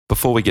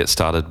Before we get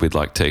started, we'd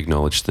like to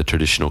acknowledge the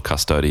traditional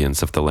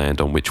custodians of the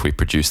land on which we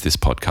produce this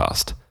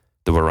podcast,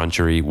 the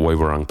Wurundjeri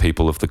Woiwurrung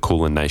people of the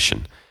Kulin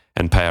Nation,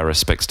 and pay our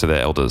respects to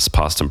their elders,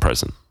 past and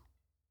present.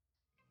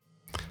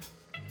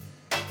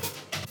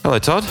 Hello,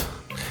 Todd.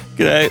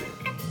 G'day.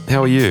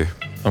 How are you?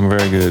 I'm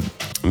very good.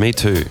 Me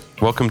too.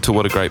 Welcome to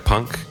What a Great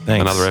Punk,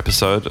 Thanks. Another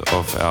episode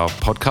of our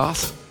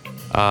podcast.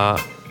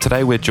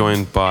 Today we're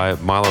joined by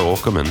Milo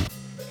Aukerman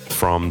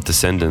from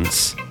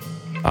Descendents,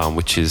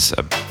 which is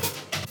a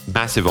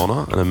massive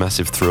honour and a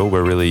massive thrill.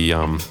 We're really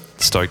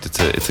stoked.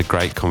 It's a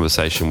great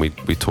conversation. We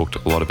talked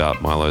a lot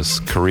about Milo's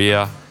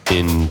career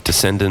in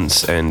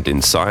Descendents and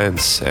in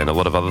science and a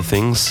lot of other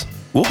things.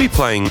 We'll be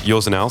playing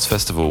Yours and Ours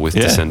Festival with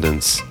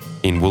Descendents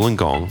in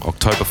Wollongong.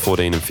 October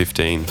 14 and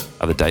 15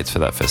 are the dates for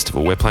that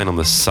festival. We're playing on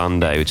the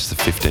Sunday, which is the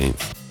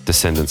 15th.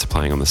 Descendents are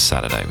playing on the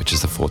Saturday, which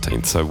is the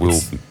 14th. So we'll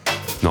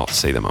not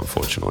see them,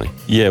 unfortunately.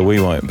 Yeah, we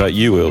won't, but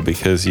you will,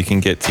 because you can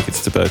get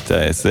tickets to both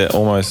days. They're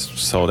almost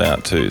sold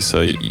out too,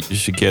 so you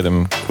should get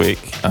them quick.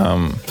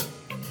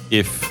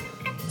 If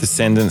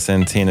Descendents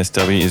and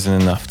TNSW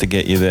isn't enough to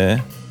get you there,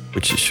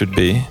 which it should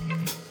be,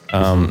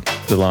 the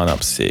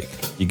lineup's sick.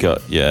 You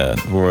got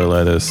Royal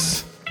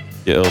Lettuce,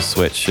 your Earl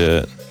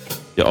Sweatshirt,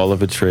 your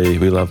Oliver Tree.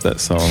 We love that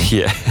song.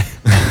 Yeah.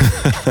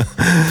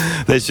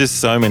 There's just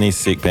so many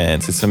sick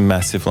bands. It's a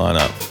massive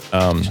lineup.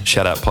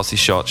 Shout out Posse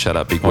Shot, shout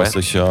out Big Posse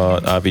Wet,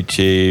 Shot,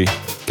 RBG,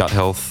 Gut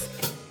Health.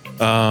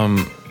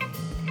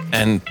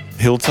 and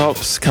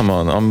Hilltops. Come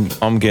on,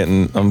 I'm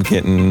getting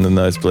the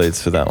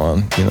nosebleeds for that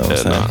one. You know what I'm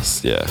saying?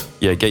 Nice.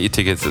 Yeah. Get your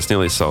tickets. It's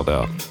nearly sold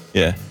out.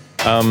 Yeah.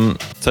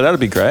 So that'll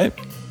be great.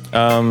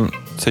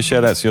 So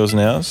shout outs Yours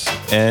and Ours,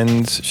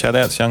 and shout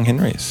outs Young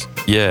Henry's.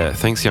 Yeah,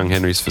 thanks Young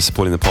Henry's for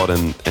supporting the pod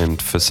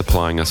and for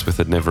supplying us with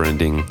a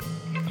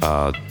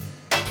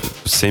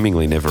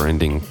seemingly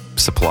never-ending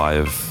supply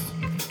of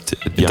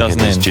Young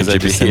Henry's ginger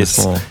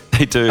beers.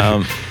 They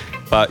do.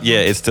 But yeah,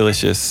 it's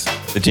delicious.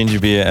 The ginger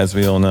beer, as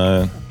we all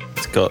know,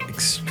 it's got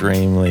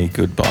extremely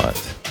good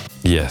bite.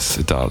 Yes,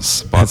 it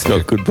does. It's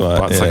got good bite.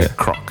 Bites like a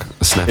croc,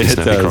 a snappy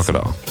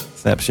crocodile.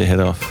 Snaps your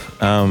head off.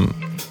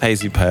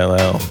 Hazy Pale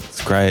Ale,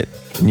 it's great.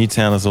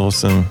 Newtown is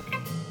awesome.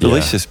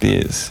 Delicious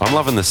beers. I'm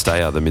loving the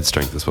Stay Out, the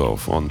mid-strength as well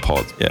on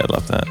pod. Yeah, I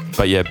love that.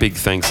 But yeah, big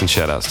thanks and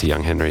shout-outs to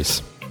Young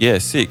Henry's. Yeah,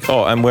 sick.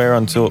 Oh, and we're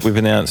on tour. We've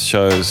announced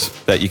shows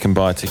that you can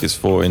buy tickets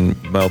for in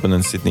Melbourne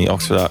and Sydney,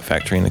 Oxford Art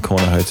Factory in the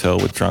Corner Hotel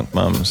with Drunk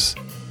Mums,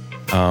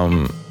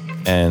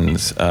 and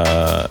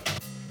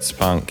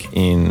Spunk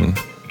in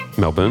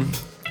Melbourne,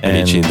 and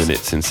Itchy in the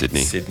Nits in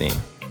Sydney.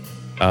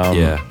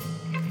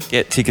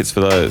 Get tickets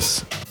for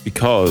those,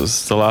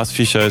 because the last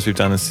few shows we've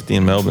done in Sydney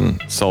and Melbourne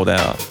sold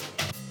out.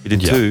 We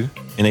did 2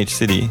 in each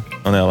city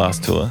on our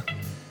last tour.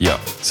 Yeah.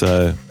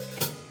 So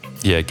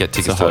yeah, get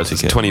tickets to those.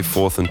 It's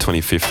 24th and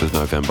 25th of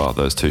November,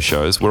 those 2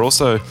 shows. We're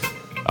also,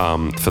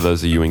 for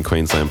those of you in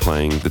Queensland,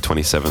 playing the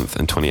 27th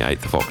and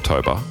 28th of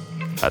October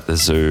at the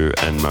Zoo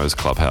and Moe's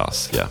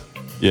Clubhouse. Yeah.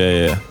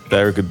 Yeah.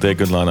 They're good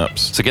lineups.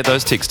 So get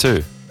those ticks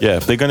too. Yeah,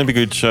 they're going to be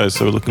good shows,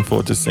 so we're looking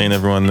forward to seeing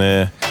everyone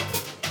there.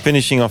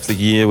 Finishing off the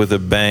year with a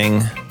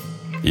bang.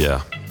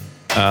 Yeah.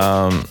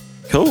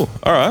 Cool.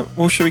 All right.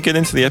 Well, should we get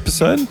into the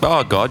episode?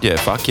 Oh, God, yeah.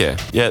 Fuck yeah.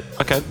 Yeah,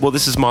 okay. Well,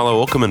 this is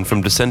Milo Aukerman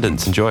from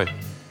Descendents. Enjoy.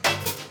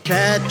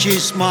 Catchy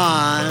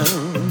smile.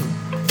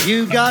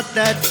 You got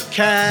that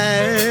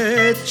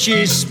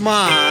catchy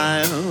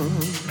smile.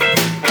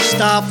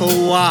 Stop a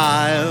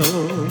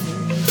while.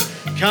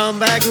 Come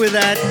back with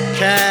that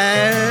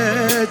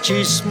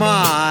catchy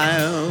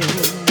smile.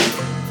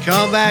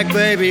 Come back,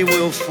 baby,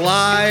 we'll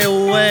fly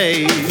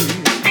away.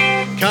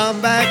 Come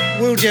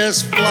back, we'll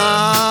just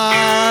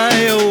fly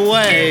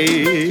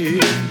away.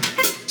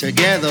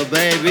 Together,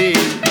 baby,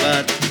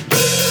 but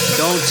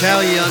don't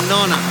tell your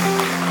nonna.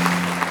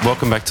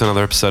 Welcome back to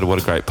another episode of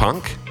What a Great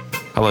Punk.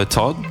 Hello,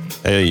 Todd.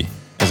 Hey,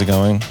 how's it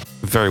going?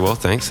 Very well,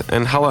 thanks.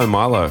 And hello,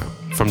 Milo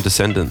from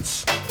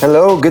Descendents.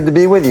 Hello, good to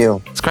be with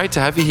you. It's great to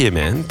have you here,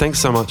 man. Thanks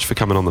so much for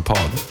coming on the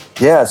pod.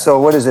 Yeah,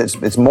 so what is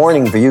it? It's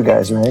morning for you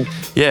guys, right?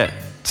 Yeah,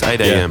 it's 8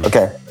 a.m.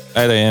 Okay.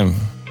 8 a.m.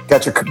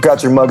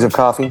 Got your mugs of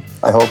coffee,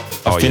 I hope?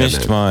 I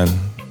finished mine,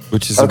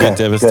 which is a bit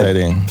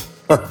devastating.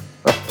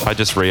 I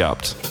just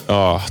re-upped.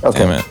 Oh, okay,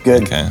 damn it.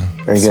 Good. Okay.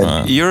 Very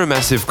Smart. good. You're a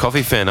massive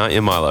coffee fan, aren't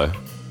you, Milo?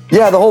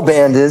 Yeah, the whole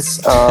band is.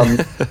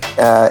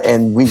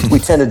 And we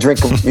tend to drink,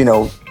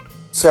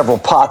 several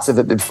pots of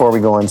it before we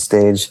go on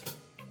stage.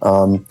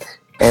 And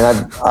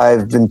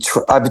I've been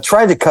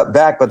trying to cut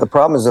back, but the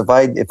problem is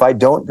if I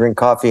don't drink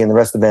coffee and the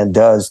rest of the band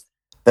does,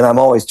 then I'm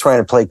always trying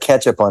to play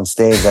catch up on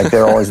stage. Like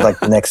they're always like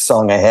the next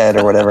song ahead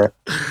or whatever.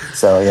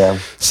 So yeah.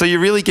 So you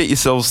really get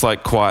yourselves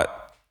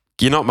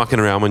you're not mucking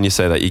around when you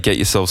say that. You get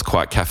yourselves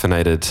quite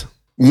caffeinated.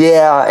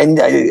 Yeah, and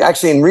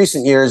actually in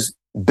recent years,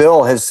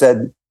 Bill has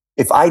said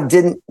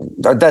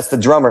that's the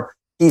drummer.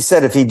 He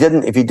said if he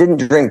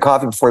didn't drink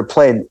coffee before he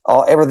played,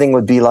 everything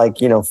would be like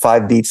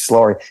 5 beats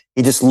slower.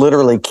 He just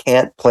literally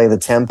can't play the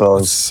tempos.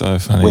 That's so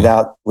funny.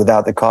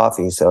 without the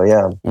coffee. So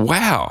yeah.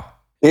 Wow.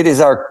 It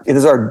is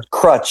our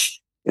crutch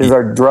It is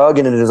our drug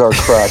and it is our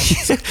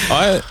crutch.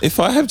 If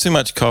I have too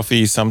much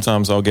coffee,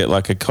 sometimes I'll get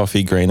like a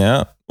coffee green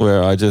out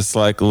where I just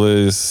like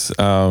lose,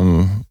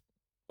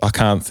 I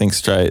can't think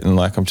straight and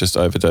like I'm just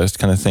overdosed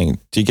kind of thing.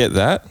 Do you get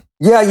that?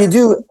 Yeah, you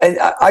do. And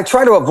I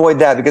try to avoid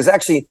that because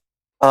actually,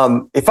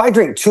 if I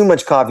drink too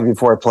much coffee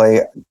before I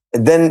play,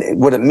 then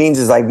what it means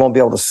is I won't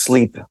be able to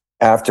sleep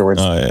afterwards.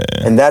 Oh, yeah.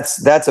 And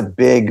that's a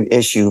big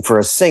issue for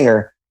a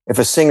singer if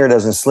a singer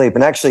doesn't sleep.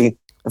 And actually,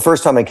 the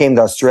first time I came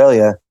to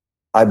Australia,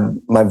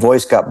 my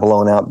voice got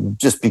blown out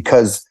just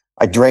because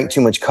I drank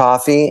too much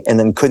coffee and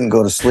then couldn't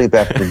go to sleep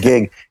after the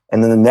gig.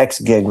 And then the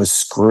next gig was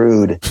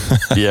screwed.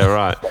 Yeah,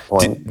 right.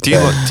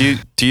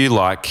 Do you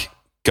like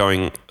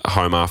going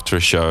home after a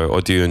show,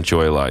 or do you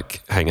enjoy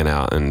like hanging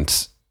out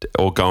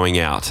or going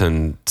out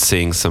and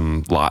seeing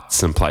some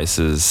lights and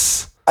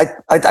places? I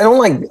don't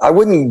like. I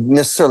wouldn't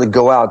necessarily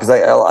go out because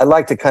I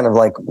like to kind of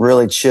like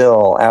really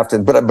chill after.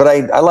 But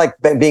I like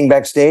being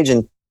backstage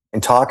and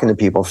talking to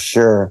people for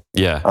sure.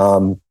 Yeah.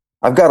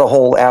 I've got a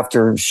whole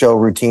after show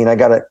routine. I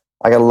gotta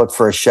look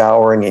for a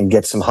shower and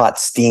get some hot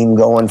steam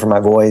going for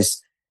my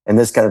voice and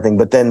this kind of thing.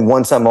 But then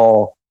once I'm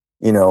all,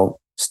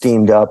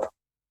 steamed up,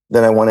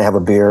 then I want to have a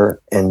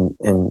beer and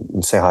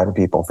say hi to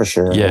people for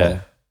sure.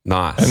 Yeah.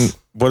 Nice. And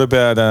what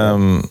about,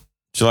 do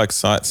you like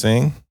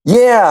sightseeing?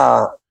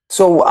 Yeah.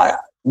 So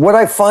what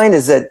I find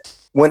is that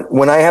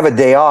when I have a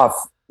day off,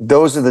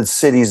 those are the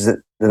cities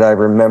that I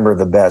remember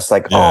the best.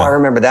 Like, I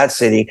remember that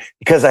city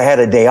because I had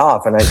a day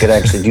off and I could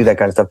actually do that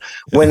kind of stuff.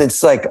 When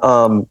it's like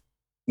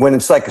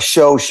a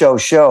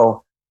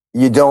show,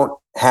 you don't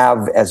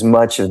have as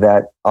much of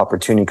that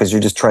opportunity because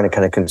you're just trying to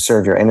kind of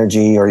conserve your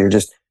energy, or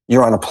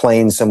you're on a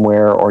plane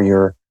somewhere, or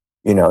you're,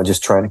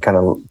 just trying to kind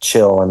of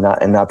chill and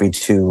not be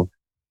too,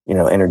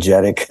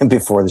 energetic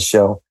before the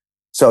show.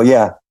 So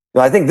yeah,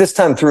 I think this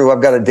time through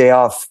I've got a day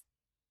off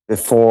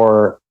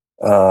before,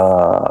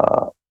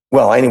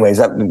 anyways,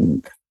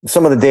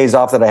 some of the days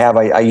off that I have,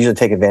 I usually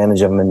take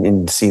advantage of them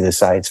and see the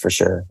sights for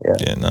sure. Yeah.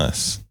 Yeah.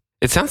 Nice.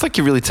 It sounds like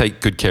you really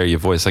take good care of your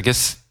voice. I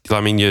guess,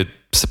 you're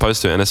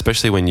supposed to, and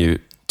especially when you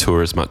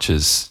tour as much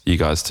as you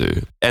guys do.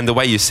 And the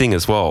way you sing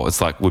as well,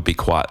 it's like, would be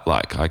quite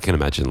like, I can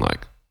imagine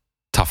like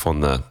tough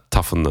on the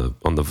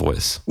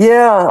voice.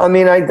 Yeah. I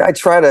mean, I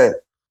try to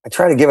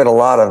give it a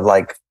lot of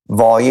like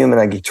volume, and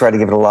I try to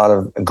give it a lot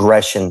of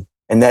aggression,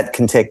 and that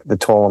can take the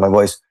toll on my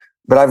voice.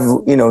 But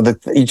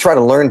you try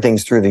to learn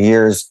things through the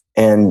years,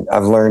 and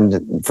I've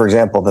learned, for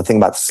example, the thing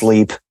about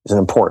sleep is an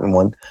important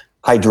one.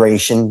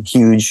 Hydration,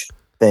 huge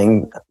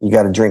thing. You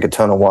got to drink a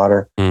ton of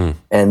water, and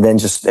then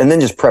just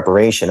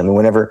preparation. I mean,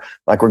 whenever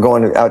like we're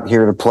going out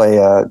here to play,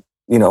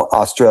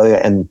 Australia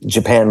and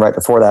Japan right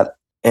before that,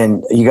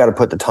 and you got to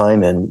put the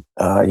time in.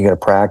 You got to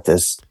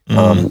practice,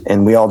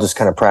 and we all just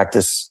kind of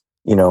practice,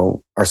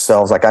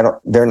 ourselves. Like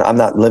I'm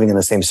not living in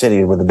the same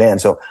city with the band,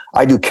 so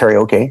I do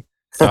karaoke.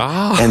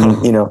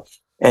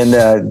 And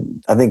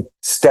I think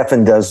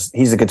Stefan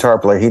he's a guitar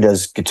player. He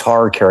does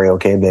guitar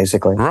karaoke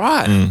basically.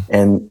 Right.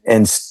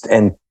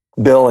 And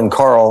Bill and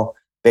Carl,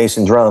 bass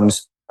and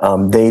drums,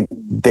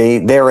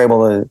 they're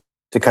able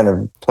to kind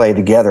of play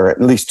together.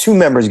 At least two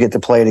members get to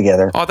play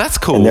together. Oh, that's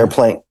cool. And they're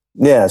playing.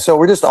 Yeah. So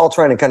we're just all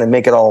trying to kind of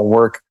make it all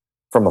work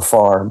from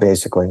afar,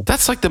 basically.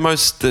 That's like the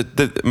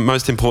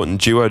most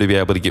important duo to be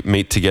able to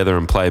meet together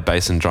and play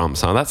bass and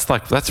drums. Huh? That's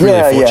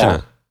really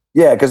fortunate.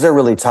 Yeah, because they're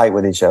really tight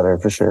with each other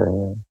for sure.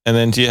 Yeah. And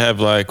then do you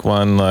have like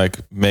one like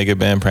mega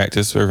band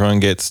practice where everyone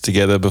gets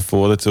together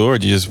before the tour, or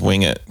do you just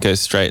wing it, go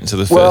straight into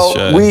the first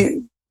show?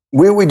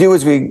 What we do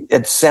is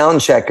at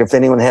sound check, if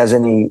anyone has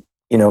any,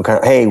 kind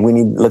of, hey,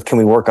 can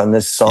we work on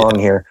this song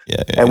here?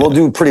 Yeah, and we'll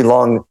do pretty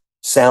long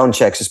sound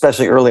checks,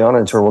 especially early on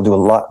in the tour. We'll do a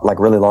lot, like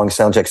really long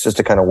sound checks just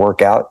to kind of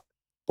work out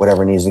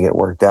whatever needs to get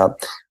worked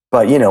out.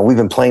 But, we've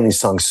been playing these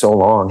songs so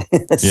long.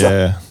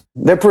 So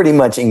they're pretty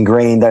much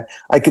ingrained that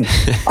I could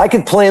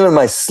play them in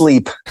my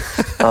sleep.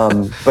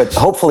 But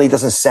hopefully it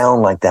doesn't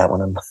sound like that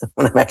when I'm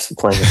actually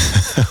playing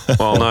it.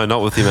 Well, no,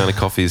 not with the amount of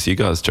coffees you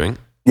guys drink.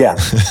 Yeah.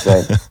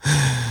 Right.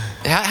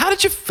 How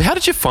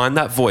did you find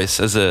that voice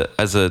as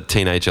a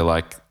teenager?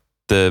 Like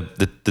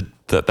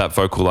that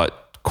vocal like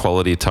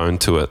quality tone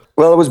to it?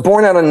 Well, it was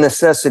born out of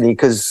necessity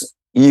because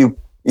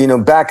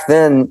back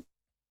then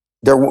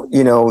there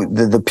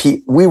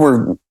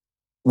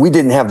we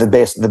didn't have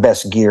the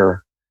best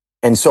gear,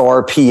 and so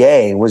our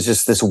PA was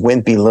just this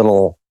wimpy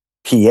little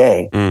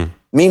PA.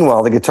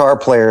 Meanwhile, the guitar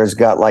player's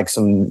got like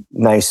some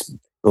nice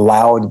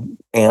loud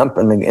amp,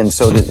 and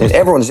so and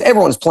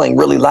everyone's playing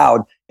really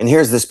loud. And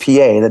here's this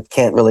PA that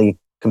can't really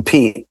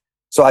compete.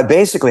 So I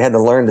basically had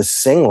to learn to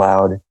sing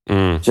loud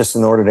just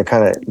in order to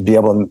kind of be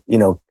able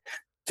to,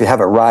 to have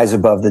it rise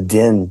above the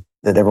din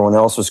that everyone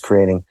else was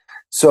creating.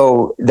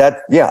 So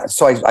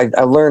so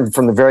I learned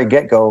from the very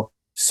get-go,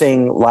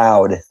 sing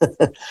loud.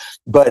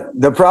 But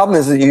the problem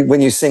is that when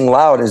you sing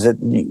loud is that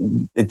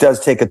it does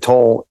take a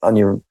toll on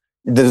your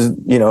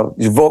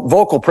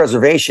vocal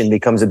preservation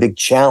becomes a big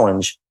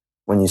challenge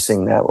when you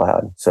sing that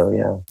loud. So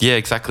yeah,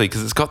 exactly,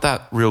 because it's got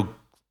that real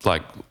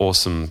like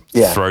awesome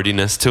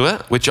throatiness to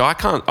it, which I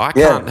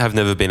have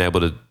never been able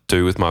to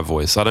do with my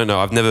voice. I don't know.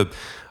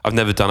 I've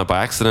never done it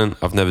by accident.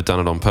 I've never done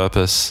it on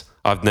purpose.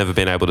 I've never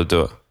been able to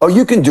do it. Oh,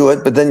 you can do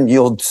it, but then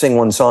you'll sing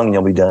one song and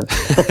you'll be done.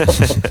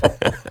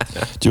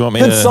 Do you want me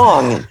Good to?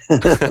 song.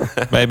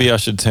 Maybe I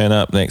should turn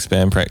up next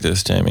band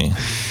practice, Jamie.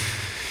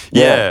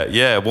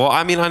 Yeah. Well,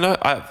 I mean, I know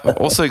I've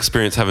also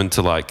experienced having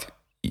to like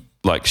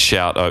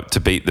shout to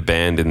beat the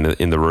band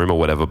in the room or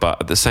whatever,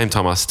 but at the same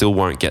time, I still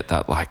won't get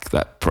that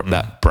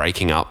that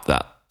breaking up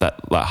that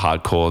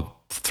hardcore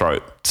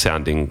throat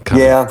sounding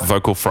kind of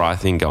vocal fry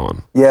thing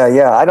going.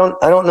 Yeah. I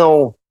don't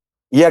know.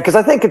 Yeah, because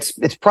I think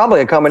it's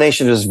probably a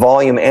combination of just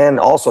volume and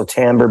also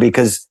timbre,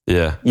 because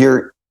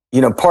you're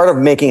part of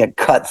making it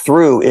cut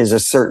through is a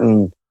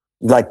certain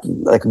like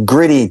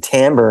gritty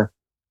timbre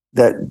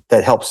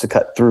that helps to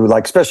cut through,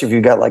 like especially if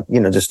you've got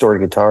distorted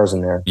guitars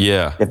in there.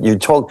 Yeah. If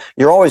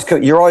you're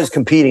always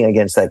competing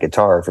against that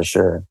guitar for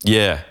sure.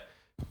 Yeah.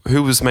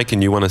 Who was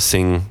making you want to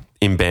sing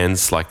in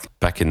bands like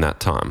back in that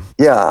time?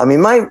 Yeah, I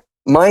mean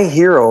my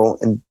hero,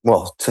 and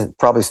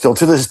probably still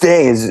to this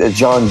day, is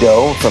John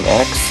Doe from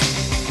X.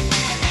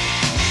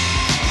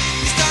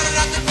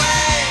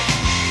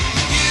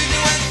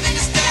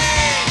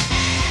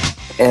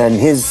 And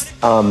his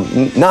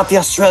not the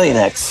Australian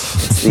X,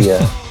 it's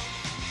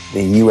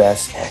the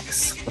US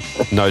X.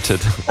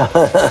 Noted.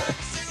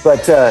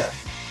 But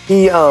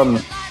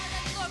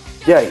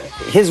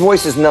his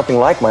voice is nothing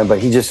like mine, but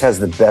he just has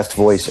the best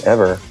voice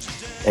ever.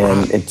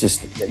 And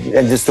just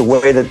the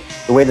way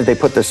that they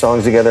put their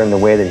songs together and the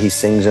way that he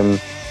sings them,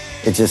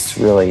 it just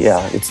really,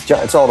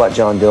 it's all about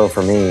John Doe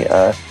for me.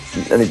 I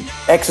mean,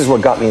 X is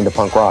what got me into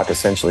punk rock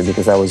essentially,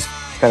 because I was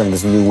kind of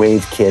this new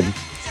wave kid,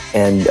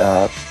 and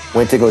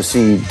went to go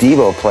see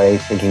Devo play,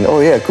 thinking, oh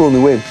yeah, cool,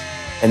 new wave.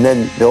 And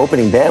then the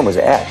opening band was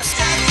X.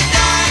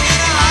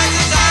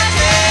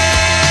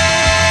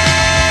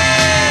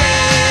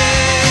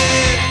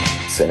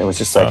 And it was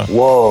just like,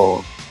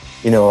 whoa,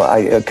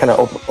 I kind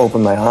of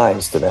opened my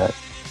eyes to that.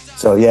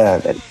 So yeah,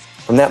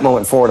 from that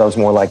moment forward, I was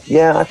more like,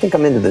 yeah, I think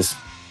I'm into this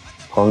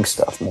punk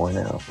stuff more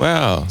now.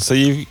 Wow. So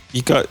you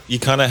kind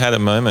of had a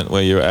moment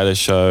where you were at a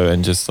show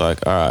and just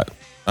like, all right,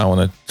 I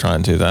want to try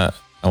and do that.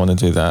 I want to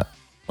do that.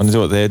 I want to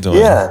do what they're doing.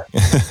 Yeah.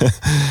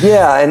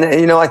 Yeah.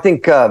 And, I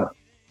think,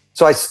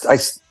 so I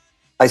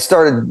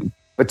started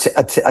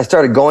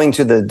going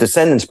to the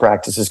Descendents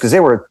practices because they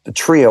were a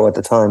trio at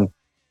the time.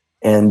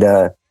 And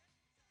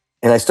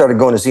I started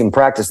going to see them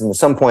practice. And at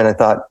some point I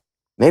thought,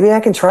 maybe I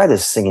can try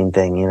this singing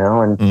thing,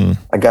 and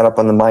I got up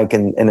on the mic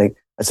and I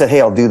said, hey,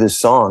 I'll do this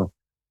song.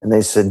 And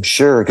they said,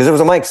 sure. Because there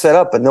was a mic set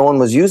up, but no one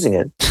was using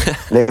it.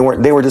 They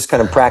were just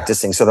kind of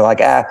practicing. So they're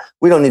like,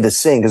 we don't need to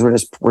sing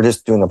because we're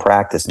just doing the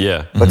practice.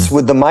 Yeah. But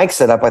with the mic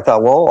set up, I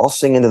thought, well, I'll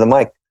sing into the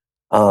mic.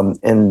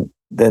 And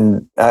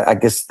then I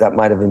guess that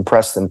might have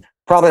impressed them.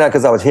 Probably not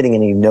because I was hitting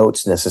any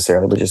notes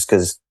necessarily, but just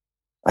because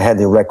I had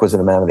the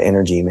requisite amount of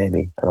energy,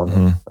 maybe. I don't know.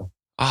 Mm-hmm.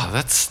 Oh,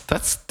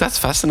 that's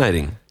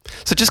fascinating.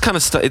 So just kind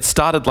of it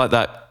started like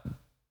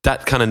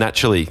that kind of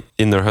naturally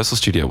in the rehearsal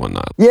studio one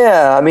night.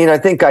 Yeah, I mean, I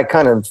think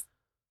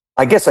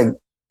I guess I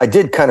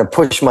did kind of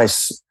push my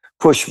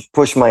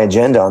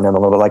agenda on them a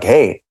little bit. Like,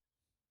 hey,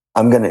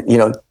 I'm gonna,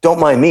 don't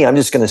mind me. I'm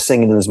just gonna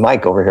sing into this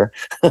mic over here.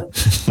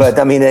 But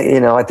I mean,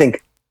 I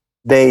think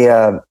they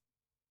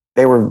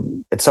were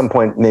at some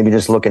point maybe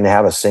just looking to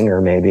have a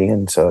singer, maybe,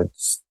 and so it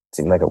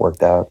seemed like it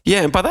worked out.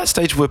 Yeah, and by that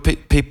stage, were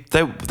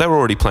they were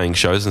already playing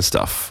shows and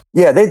stuff.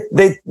 Yeah, they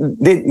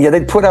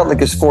put out like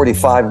this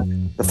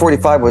 45. The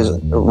 45 was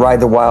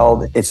Ride the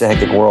Wild, It's a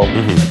Hectic World.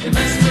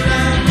 Mm-hmm.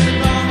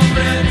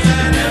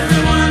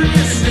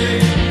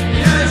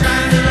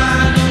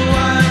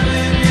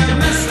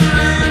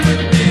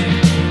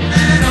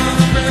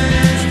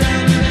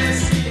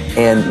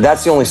 And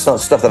that's the only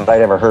stuff that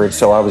I'd ever heard.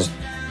 So I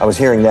was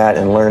hearing that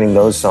and learning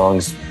those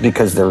songs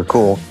because they were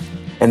cool.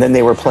 And then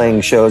they were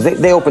playing shows.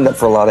 They opened up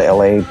for a lot of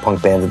LA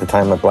punk bands at the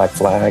time, like Black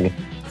Flag,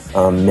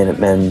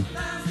 Minutemen,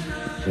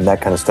 and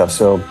that kind of stuff.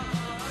 So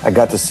I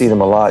got to see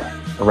them a lot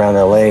around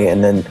LA.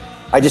 And then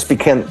I just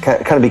kind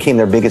of became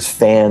their biggest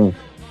fan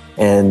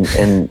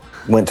and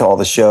went to all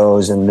the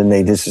shows. And then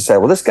they just decided,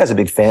 well, this guy's a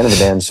big fan of the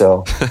band,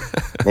 so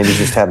maybe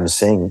just have him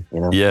sing,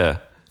 Yeah.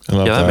 I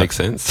love that makes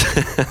sense.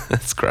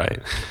 That's great.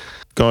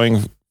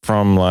 Going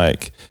from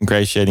like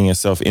ingratiating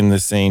yourself in the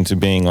scene to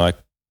being like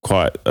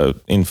quite an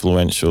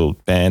influential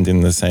band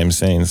in the same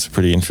scene is a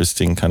pretty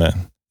interesting kind of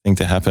thing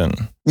to happen.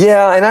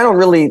 Yeah, and I don't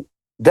really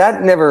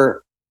that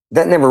never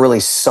really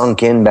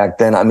sunk in back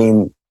then. I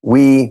mean,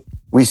 we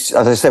as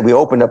I said, we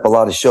opened up a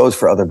lot of shows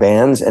for other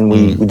bands, and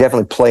we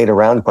definitely played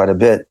around quite a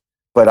bit.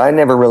 But I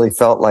never really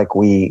felt like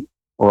we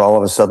were all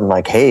of a sudden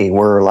like, hey,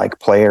 we're like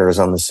players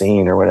on the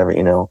scene or whatever.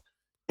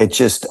 It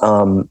just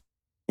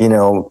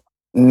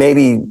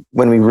maybe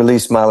when we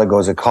released Milo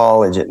Goes to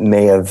College, it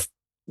may have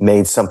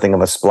made something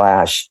of a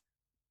splash,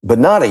 but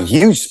not a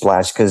huge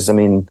splash. Because I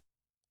mean,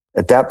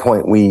 at that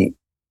point we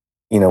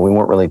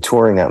weren't really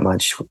touring that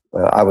much.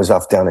 I was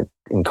off down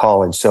in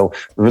college, so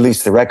we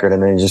released the record,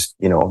 and then just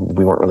we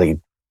weren't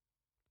really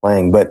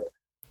playing. But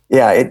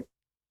yeah,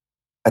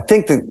 I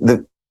think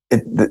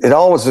it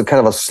all was a kind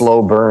of a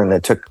slow burn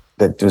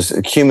that was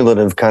a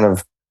cumulative kind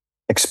of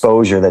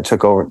exposure that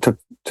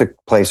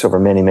took place over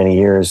many, many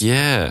years.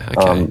 Yeah.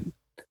 Okay.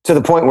 To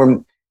the point where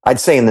I'd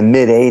say in the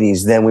mid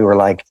 80s, then we were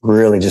like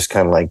really just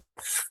kind of like,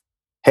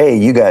 hey,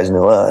 you guys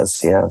know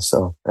us. Yeah.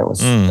 So that was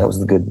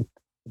the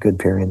good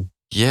period.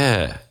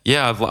 Yeah.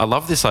 Yeah. I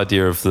love this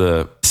idea of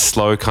the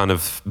slow kind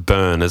of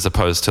burn as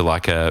opposed to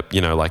like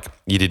like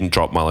you didn't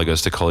drop Milo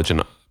Goes to College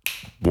and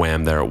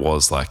wham, there it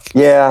was. Like,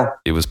 yeah,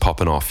 it was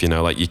popping off,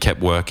 like you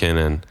kept working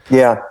and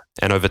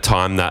over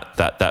time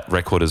that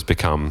record has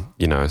become,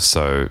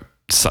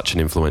 such an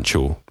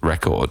influential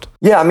record.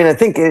 Yeah. I mean, I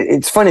think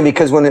it's funny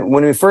because when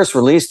we first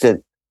released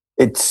it,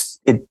 it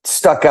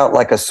stuck out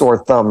like a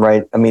sore thumb,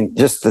 right? I mean,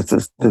 just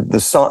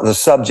the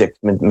subject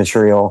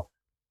material,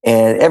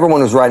 and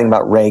everyone was writing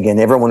about Reagan.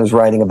 Everyone was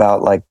writing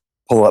about like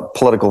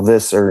political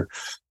this or,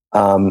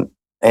 and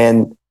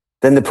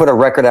then to put a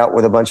record out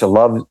with a bunch of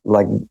love,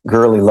 like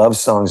girly love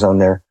songs on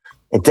there,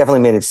 it definitely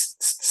made it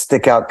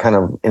stick out kind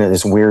of in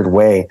this weird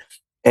way.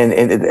 And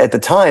at the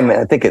time,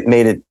 I think it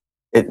made it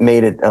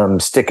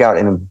stick out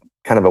in a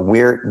kind of a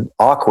weird,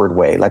 awkward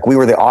way. Like we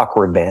were the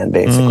awkward band,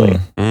 basically.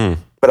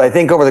 But I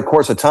think over the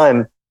course of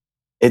time,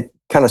 it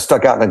kind of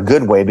stuck out in a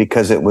good way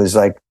because it was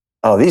like,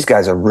 oh, these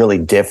guys are really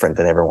different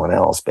than everyone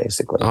else,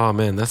 basically. Oh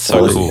man, that's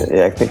so cool.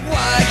 Yeah, I think.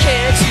 Why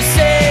can't you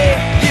say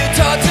you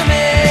talk to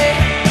me?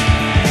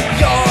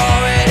 You're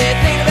already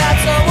thinking about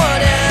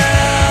someone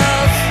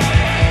else.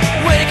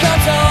 When it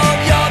comes home,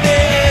 your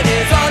bed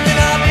is on and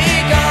I'll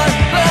be gone.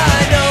 But I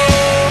know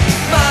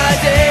my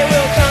day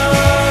will come.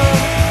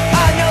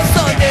 I know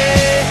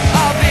someday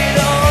I'll be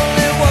the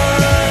only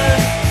one.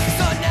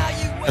 So now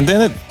you. And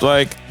then it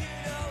like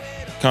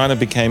kind of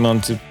became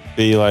on to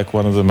be like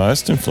one of the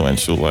most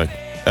influential like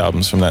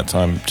albums from that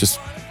time, just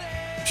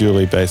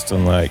purely based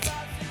on like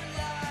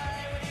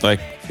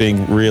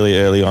being really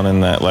early on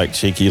in that like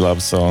cheeky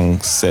love song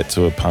set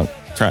to a punk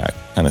track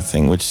kind of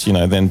thing, which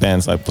then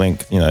bands like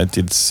Blink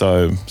did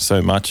so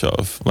much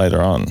of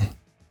later on.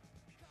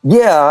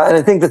 Yeah, and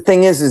I think the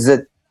thing is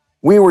that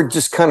we were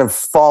just kind of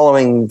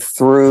following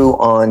through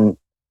on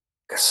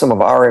some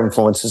of our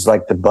influences,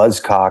 like the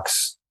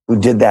Buzzcocks, who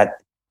did that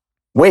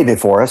way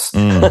before us.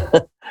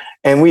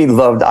 And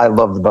I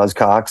loved the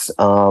Buzzcocks.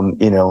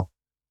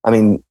 I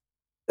mean,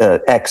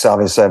 X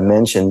obviously I've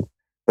mentioned,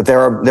 but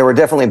there were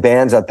definitely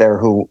bands out there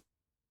who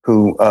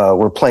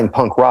were playing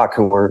punk rock,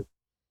 who were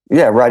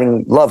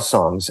writing love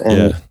songs,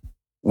 and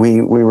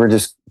we were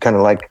just kind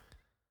of like,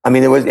 I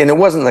mean, it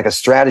wasn't like a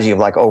strategy of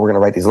like, oh, we're going to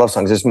write these love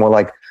songs. It's more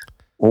like,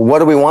 well, what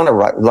do we want to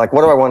write? Like,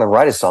 what do I want to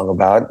write a song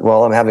about?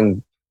 Well, I'm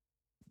having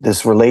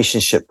this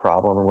relationship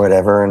problem or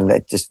whatever, and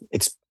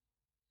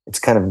it's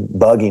kind of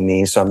bugging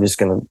me, so I'm just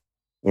going to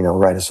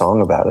write a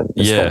song about it,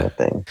 this kind of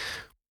thing.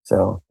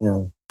 So,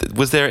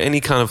 Was there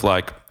any kind of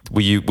like,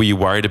 were you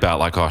worried about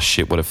like, oh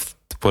shit, what if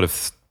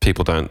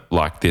people don't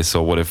like this,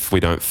 or what if we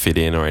don't fit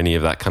in, or any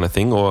of that kind of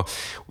thing? Or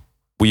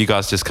were you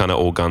guys just kind of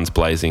all guns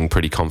blazing,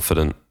 pretty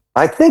confident?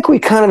 I think we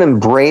kind of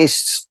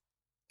embraced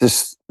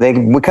just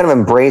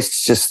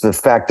the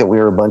fact that we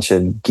were a bunch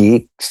of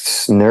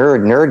geeks,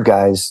 nerd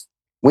guys.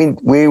 We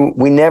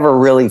never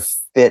really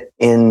fit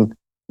in.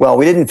 Well,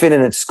 we didn't fit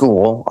in at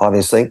school,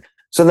 obviously.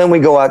 So then we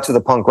go out to the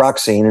punk rock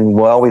scene, and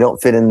we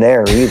don't fit in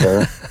there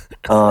either.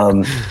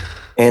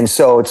 And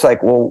so it's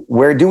like, well,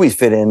 where do we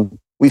fit in?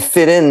 We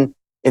fit in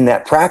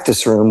that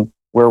practice room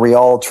where we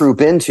all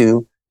troop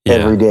into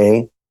every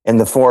day, and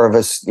the four of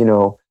us,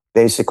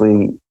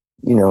 basically,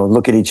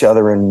 look at each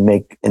other and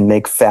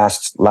make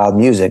fast, loud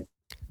music.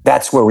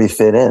 That's where we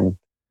fit in,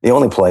 the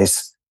only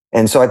place.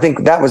 And so I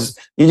think that was,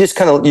 you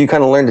kind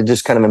of learn to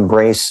just kind of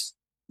embrace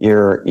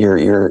your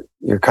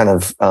kind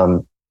of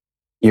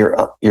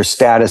your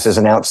status as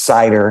an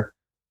outsider,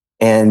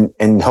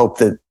 and hope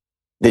that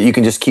you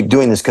can just keep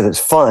doing this because it's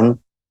fun,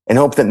 and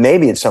hope that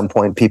maybe at some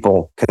point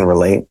people can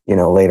relate,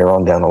 later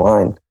on down the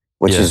line,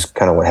 which is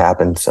kind of what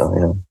happened.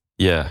 So,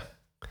 Yeah.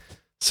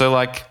 So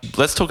like,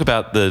 let's talk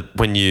about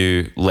when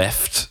you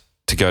left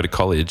to go to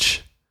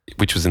college,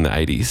 which was in the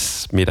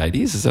 80s, mid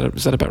 80s. Is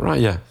that about right?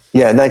 Yeah.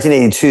 Yeah.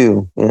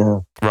 1982. Yeah.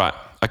 Right.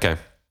 Okay.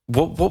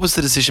 What was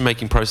the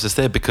decision-making process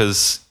there?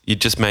 Because you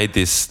just made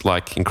this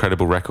like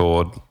incredible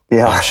record.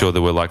 Yeah. I'm sure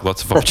there were like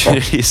lots of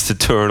opportunities to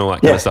tour and all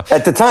that kind of stuff.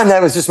 At the time,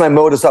 that was just my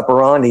modus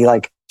operandi.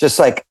 Like,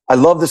 I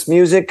love this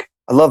music.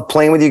 I love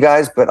playing with you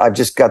guys, but I've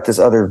just got this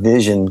other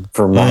vision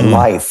for my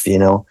life,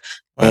 Wow.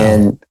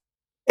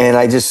 And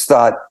I just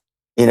thought,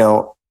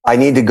 I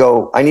need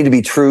to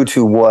be true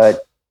to what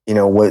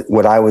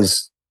I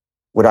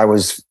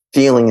was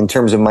feeling in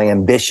terms of my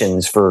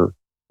ambitions for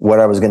what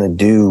I was going to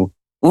do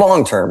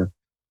long term.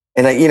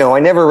 And I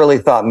never really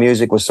thought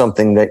music was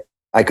something that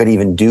I could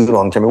even do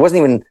long term. It wasn't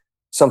even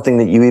something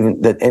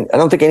that and I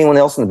don't think anyone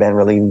else in the band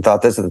really even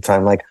thought this at the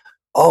time. Like,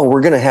 oh,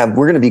 we're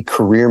going to be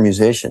career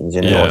musicians,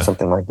 or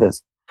something like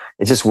this.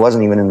 It just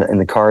wasn't even in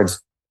the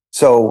cards.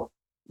 So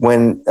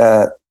when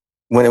it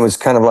was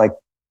kind of like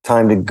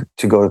time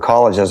to go to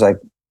college, I was like,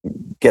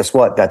 guess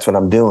what? That's what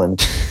I'm doing.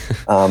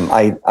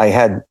 I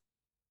had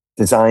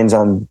designs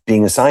on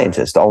being a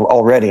scientist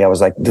already. I was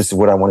like, this is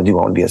what I want to do.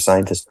 I want to be a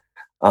scientist.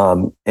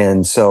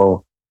 And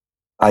so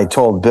I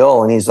told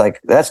Bill, and he's like,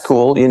 "That's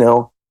cool.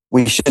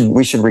 We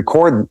should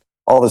record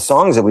all the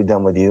songs that we've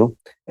done with you."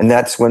 And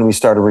that's when we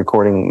started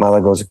recording Milo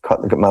Goes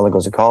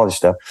to College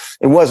stuff.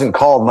 It wasn't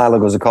called Milo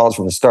Goes to College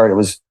from the start. I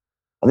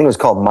think it was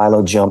called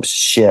Milo Jumps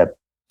Ship.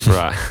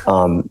 Right.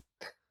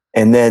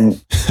 And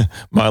then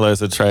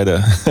Milo's a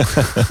traitor.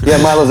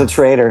 yeah, Milo's a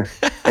traitor.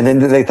 And then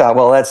they thought,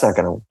 well, that's not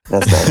really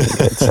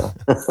good. So,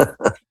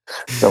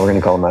 so we're going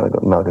to call him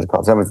Milo Goes to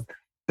College. That was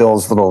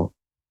Bill's little,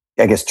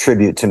 I guess,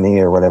 tribute to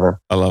me or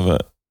whatever. I love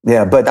it.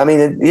 Yeah, but I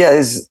mean,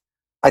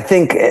 I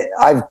think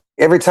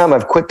every time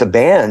I've quit the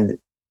band,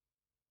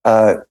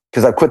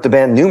 because I've quit the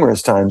band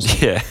numerous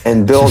times. Yeah.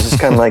 And Bill's just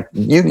kind of like,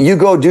 you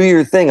go do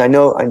your thing. I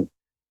know.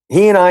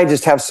 He and I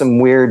just have some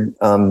weird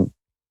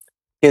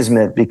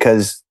kismet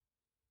because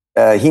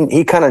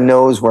he kind of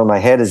knows where my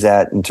head is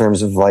at in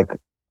terms of like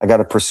I got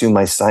to pursue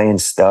my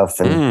science stuff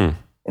and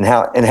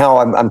how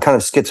I'm kind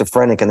of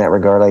schizophrenic in that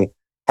regard.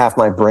 Half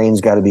my brain's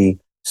got to be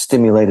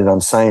stimulated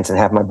on science and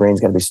half my brain's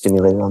got to be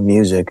stimulated on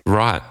music.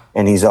 Right.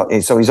 And he's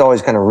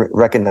always kind of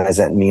recognized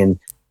that in me and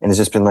it's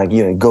just been like,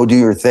 go do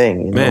your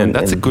thing. Man,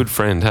 that's a good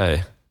friend,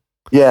 hey?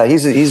 Yeah,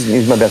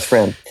 he's my best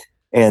friend.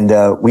 And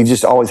we've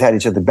just always had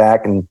each other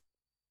back. And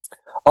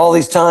all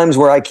these times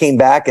where I came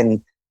back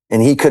and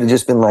he could have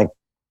just been like,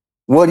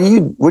 what do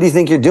you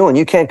think you're doing?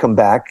 You can't come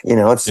back.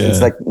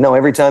 It's like, no,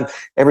 every time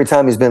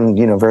he's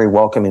been, very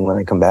welcoming when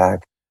I come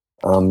back.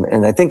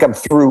 And I think I'm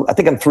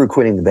through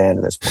quitting the band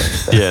at this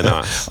point. Yeah,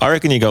 nice. I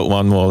reckon you got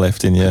one more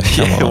left in you.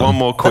 Come on. One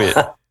more quit.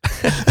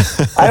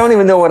 I don't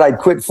even know what I'd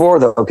quit for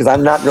though, because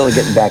I'm not really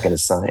getting back into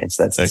science.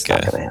 That's just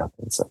not going to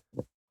happen. So.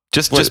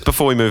 Just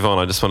before we move on,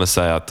 I just want to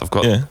say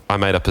I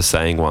made up a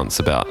saying once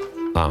about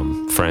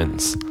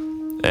friends,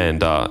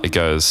 and it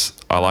goes,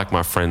 "I like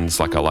my friends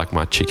like I like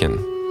my chicken,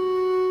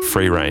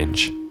 free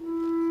range."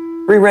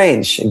 Free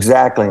range,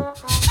 exactly.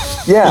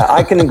 Yeah,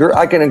 I can agree.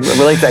 I can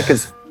relate to that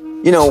because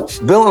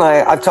Bill and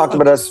I've talked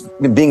about us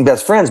being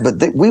best friends,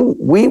 but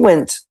we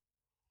went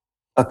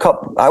a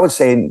couple, I would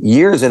say,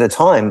 years at a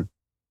time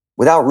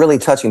without really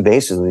touching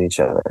bases with each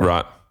other.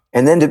 Right.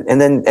 And then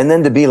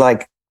to be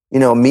like,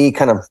 me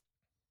kind of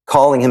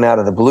calling him out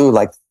of the blue,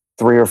 like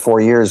 3 or 4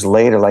 years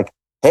later, like,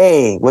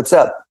 "Hey, what's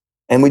up?"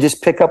 And we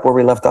just pick up where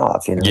we left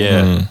off,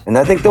 Yeah. And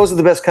I think those are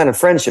the best kind of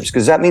friendships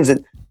because that means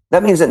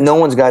that no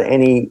one's got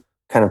any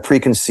kind of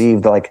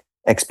preconceived like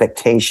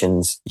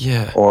expectations.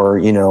 Yeah. Or,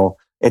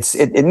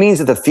 it means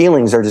that the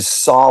feelings are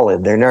just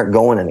solid. They're not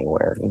going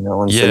anywhere,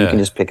 and so you can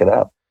just pick it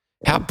up.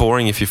 How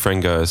boring if your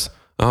friend goes,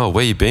 "Oh,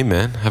 where you been,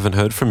 man? Haven't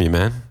heard from you,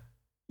 man."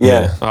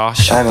 Yeah. Oh,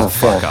 shut the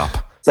fuck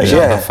up. It's like,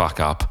 Shut the fuck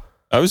up.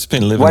 I've just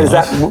been living. Why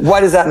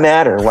does that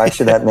matter? Why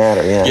should that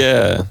matter?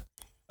 Yeah.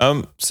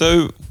 Yeah.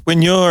 So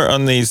when you're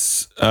on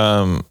these,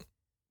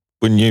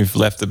 when you've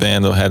left the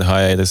band or had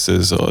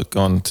hiatuses or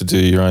gone to do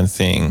your own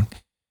thing,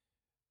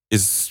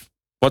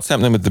 what's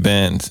happening with the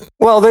band?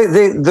 Well,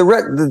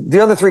 the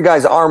other 3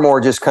 guys are more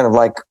just kind of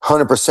like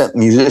 100%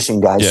 musician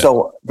guys. Yeah.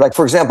 So, like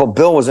for example,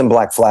 Bill was in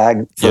Black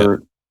Flag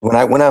when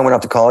I went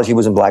off to college. He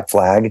was in Black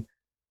Flag.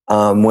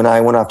 When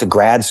I went off to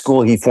grad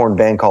school, he formed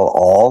a band called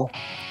All,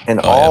 and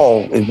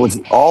All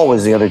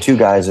was the other 2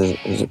 guys in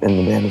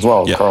the band as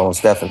well, Carl and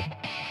Stefan.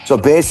 So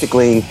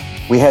basically,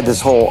 we had this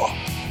whole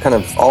kind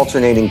of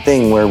alternating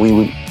thing where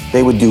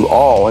they would do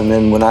All, and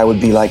then when I would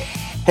be like,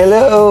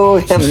 "Hello,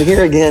 I'm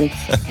here again,"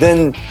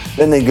 then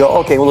they go,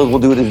 "Okay, well we'll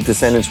do it as a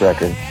Descendents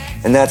record,"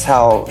 and that's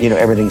how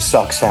Everything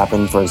Sucks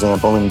happened, for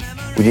example, and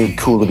we did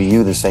Cool to Be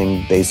You the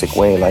same basic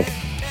way, like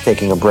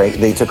taking a break.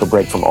 They took a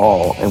break from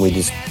All, and we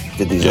just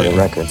did these other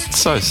records.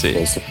 So sick.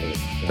 Basically,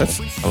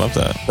 I love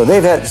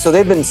that. So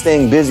they've been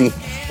staying busy.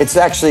 It's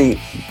actually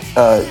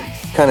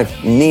kind of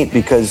neat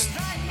because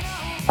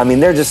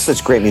they're just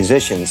such great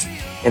musicians,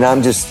 and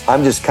I'm just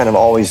kind of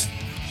always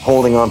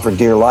holding on for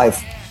dear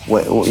life.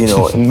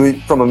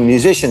 From a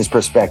musician's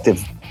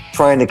perspective,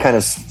 trying to kind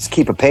of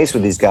keep a pace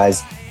with these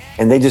guys,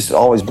 and they just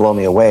always blow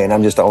me away. And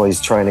I'm just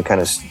always trying to kind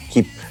of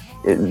keep.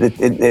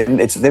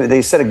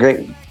 They set a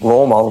great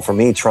role model for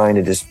me, trying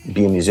to just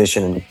be a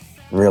musician and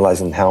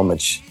realizing how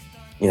much,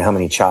 how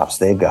many chops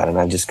they've got, and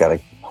I've just got to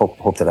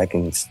hope that I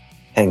can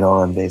hang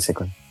on,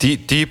 basically.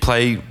 Do you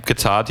play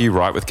guitar? Do you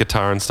write with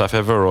guitar and stuff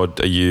ever, or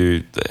are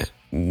you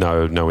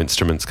no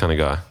instruments kind of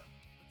guy?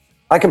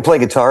 I can play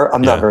guitar.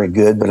 I'm not very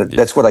good, but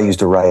that's what I used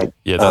to write.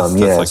 Yeah, that's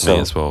like me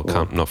as well.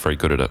 Not very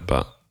good at it,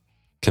 but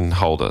can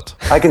hold it.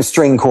 I can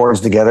string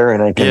chords together,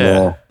 and I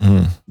can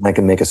I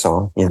can make a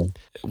song.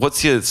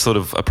 What's your sort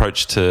of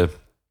approach to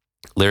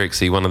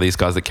lyrics? Are you one of these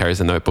guys that carries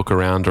a notebook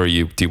around, or do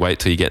you wait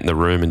till you get in the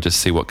room and just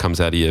see what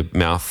comes out of your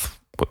mouth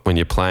when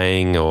you're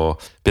playing, or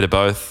a bit of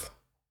both?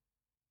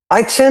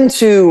 I tend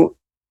to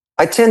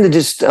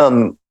just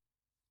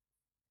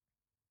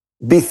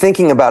be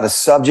thinking about a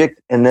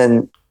subject, and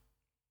then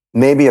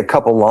maybe a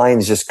couple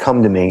lines just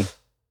come to me,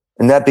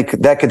 and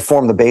that could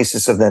form the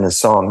basis of then a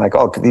song. Like,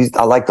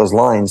 I like those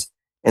lines,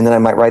 and then I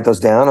might write those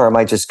down, or I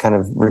might just kind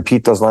of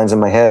repeat those lines in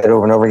my head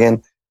over and over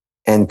again,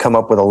 and come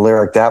up with a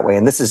lyric that way.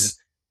 And this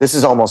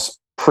is almost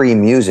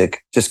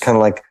pre-music, just kind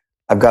of like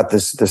I've got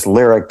this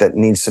lyric that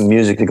needs some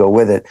music to go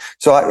with it.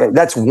 So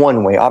that's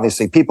one way.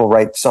 Obviously, people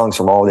write songs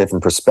from all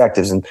different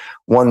perspectives, and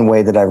one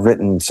way that I've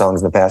written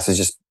songs in the past is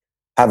just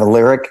have a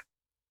lyric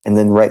and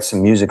then write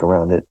some music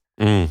around it.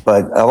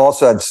 But I've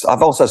also had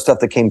stuff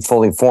that came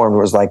fully formed.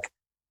 Where it was like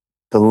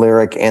the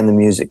lyric and the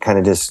music kind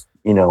of just,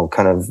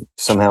 kind of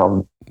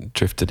somehow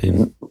drifted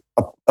in,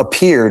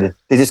 appeared.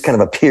 They just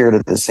kind of appeared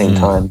at the same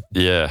time.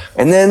 Yeah.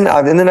 And then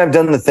I've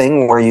done the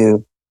thing where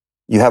you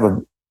have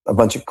a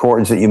bunch of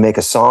chords that you make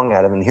a song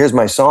out of, and here's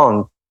my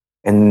song,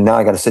 and now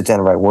I got to sit down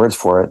and write words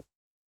for it.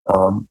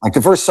 Like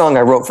the first song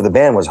I wrote for the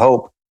band was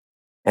Hope,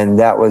 and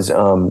that was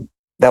done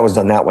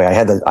that way.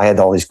 I had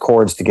all these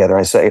chords together.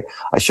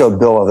 I showed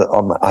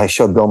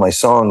Bill my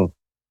song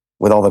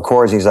with all the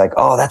chords. He's like,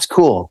 "Oh, that's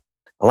cool.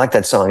 I like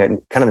that song. It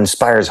kind of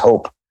inspires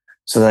hope."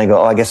 So then I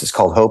go, "Oh, I guess it's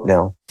called Hope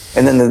now."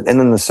 And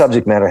then the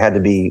subject matter had to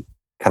be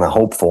kind of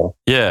hopeful.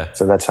 Yeah.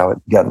 So that's how it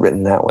got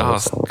written that way. Oh,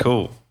 so.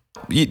 Cool.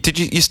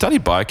 You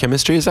studied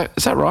biochemistry? Is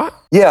that right?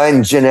 Yeah,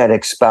 and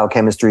genetics,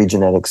 biochemistry,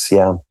 genetics.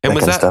 Yeah. And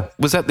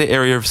was that the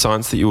area of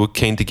science that you were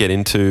keen to get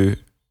into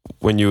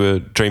when you were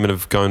dreaming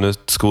of going to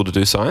school to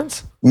do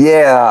science?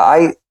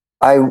 Yeah,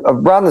 I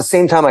around the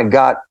same time I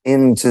got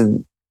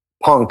into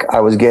punk, I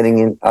was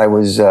in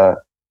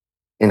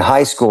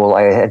high school.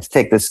 I had to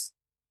take this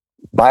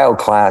bio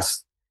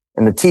class,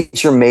 and the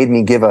teacher made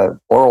me give a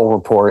oral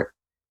report,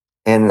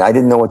 and I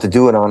didn't know what to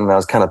do it on, and I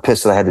was kind of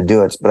pissed that I had to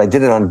do it, but I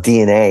did it on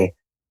DNA.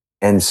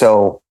 And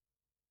so,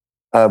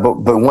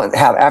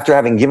 after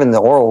having given the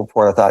oral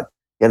report, I thought,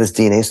 yeah, this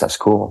DNA stuff's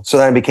cool. So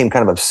then I became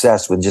kind of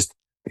obsessed with just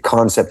the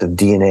concept of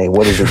DNA.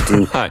 What does it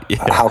do?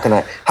 Yeah. How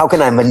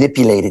can I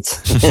manipulate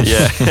it?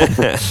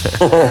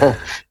 Yeah.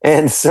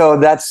 And so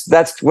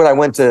that's what I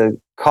went to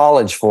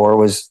college for,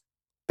 was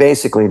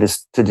basically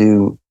to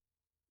do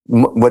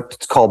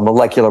what's called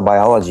molecular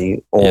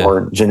biology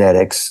or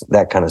genetics,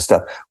 that kind of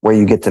stuff, where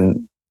you get to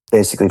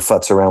basically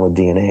futz around with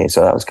DNA.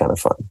 So that was kind of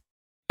fun.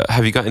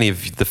 Have you got any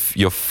of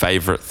your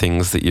favorite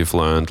things that you've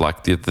learned,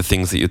 like the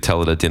things that you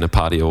tell at a dinner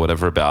party or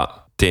whatever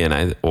about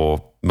DNA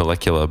or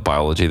molecular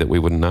biology that we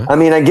wouldn't know? I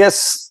mean, I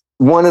guess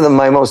one of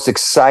my most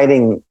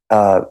exciting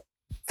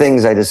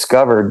things I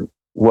discovered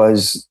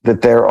was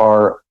that there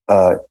are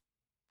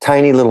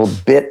tiny little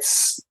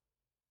bits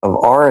of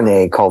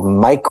RNA called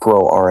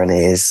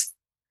microRNAs.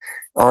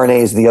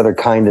 RNA is the other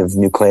kind of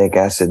nucleic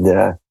acid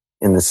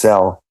in the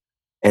cell.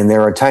 And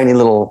there are tiny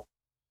little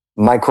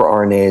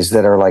microRNAs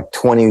that are like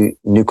 20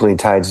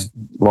 nucleotides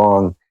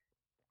long,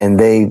 and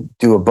they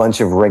do a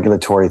bunch of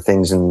regulatory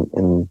things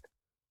in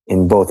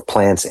both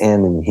plants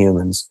and in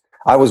humans.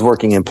 I was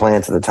working in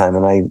plants at the time,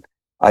 and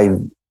I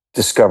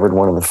discovered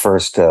one of the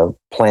first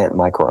plant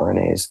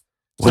microRNAs.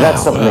 So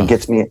that's something that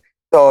gets me.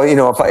 So,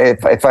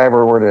 if I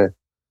ever were to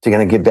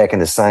kind of get back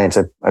into science,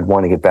 I'd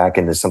want to get back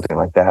into something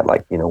like that,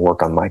 like,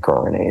 work on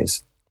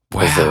microRNAs.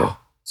 Wow.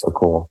 So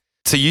cool.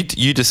 So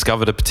you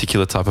discovered a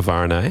particular type of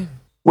RNA?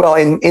 Well,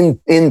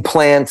 in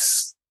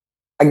plants,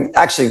 I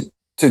actually,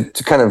 to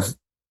kind of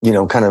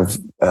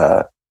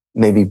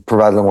maybe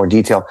provide a little more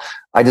detail,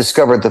 I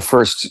discovered the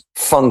first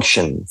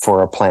function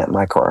for a plant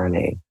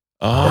microRNA.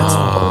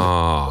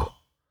 Oh.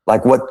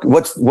 Like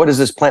what is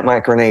this plant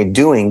microRNA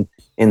doing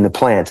in the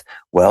plant?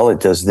 Well, it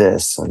does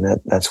this,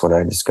 and that's what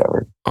I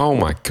discovered. Oh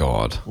my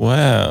God.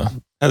 Wow.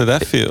 How did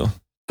that feel?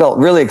 Felt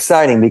really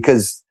exciting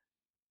because,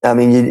 I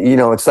mean,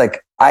 it's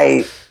like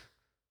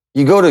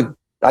you go to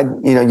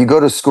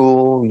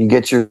school, you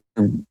get your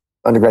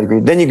undergrad degree,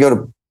 then you go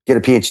to get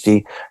a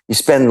PhD. You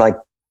spend like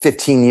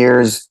 15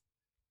 years,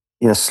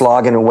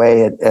 slogging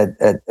away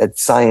at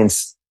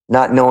science,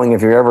 not knowing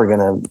if you're ever going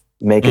to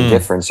make a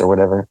difference or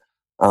whatever.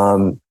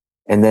 And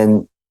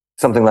then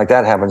something like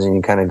that happens, and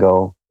you kind of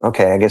go,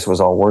 okay, I guess it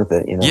was all worth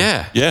it.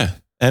 Yeah. Yeah.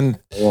 And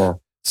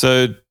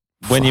so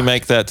when you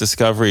make that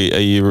discovery,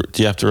 do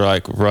you have to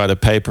write a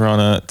paper on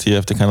it? Do you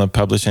have to kind of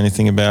publish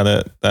anything about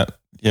it?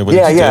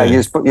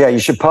 You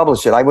should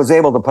publish it. I was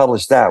able to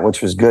publish that,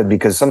 which was good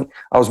because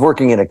I was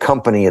working in a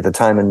company at the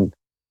time, and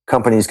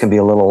companies can be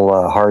a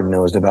little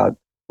hard-nosed about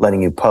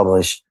letting you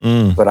publish.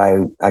 But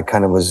I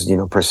kind of was,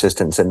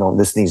 persistent and said, no,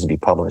 this needs to be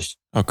published.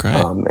 Okay.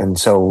 And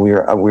so we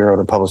were able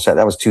to publish that.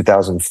 That was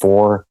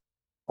 2004,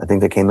 I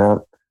think, that came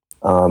out.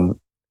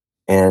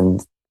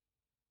 And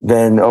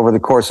then over the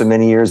course of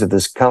many years at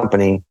this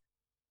company,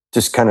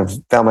 just kind of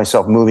found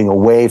myself moving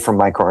away from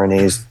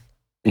microRNAs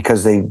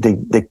because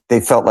they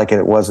felt like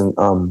it wasn't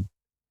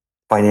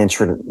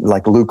financially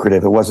like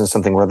lucrative. It wasn't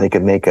something where they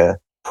could make a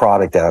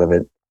product out of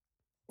it.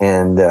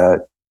 And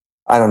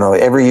I don't know.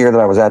 Every year that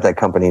I was at that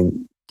company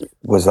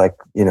was like,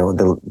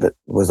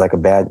 was like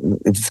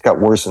it just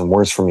got worse and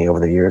worse for me over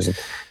the years. And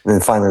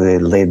then finally they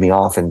laid me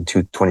off in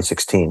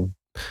 2016.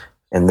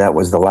 And that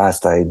was the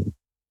last I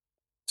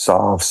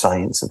saw of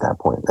science at that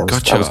point.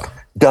 I was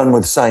done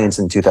with science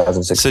in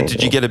 2016. So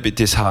did you get a bit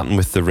disheartened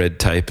with the red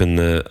tape and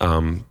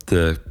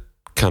the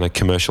kind of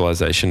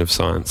commercialization of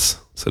science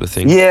sort of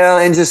thing? Yeah,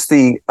 and just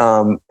in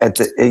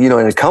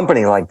a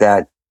company like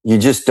that, you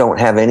just don't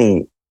have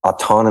any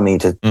autonomy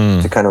to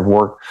kind of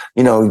work.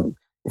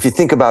 if you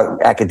think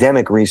about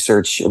academic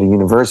research at a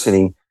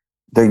university,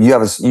 there you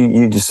have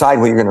you decide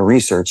what you're going to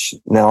research.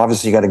 Now,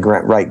 obviously, you got to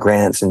write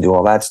grants and do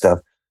all that stuff,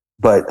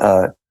 but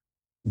at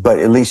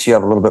least you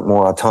have a little bit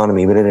more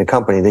autonomy. But in a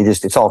company,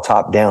 it's all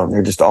top down.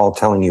 They're just all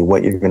telling you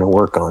what you're going to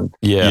work on.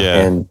 Yeah.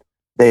 And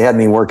they had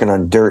me working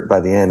on dirt by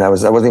the end. I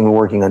wasn't even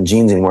working on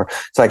genes anymore.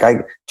 It's like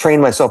I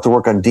trained myself to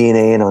work on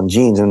DNA and on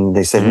genes, and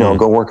they said, no,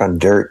 go work on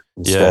dirt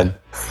instead.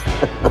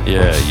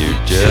 Yeah, you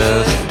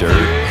just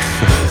dirt.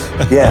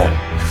 Yeah,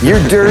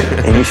 you're dirt,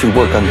 and you should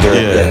work on dirt.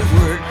 Yeah.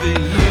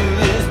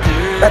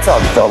 That's how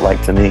it felt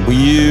like to me.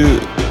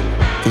 Did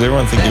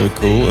everyone think you were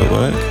cool at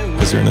work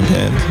because you're in a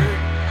band?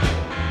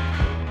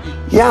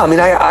 Yeah, I mean,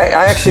 I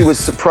actually was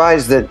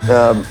surprised that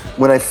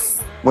when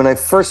I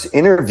first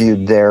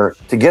interviewed there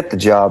to get the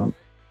job,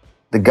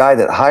 the guy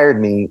that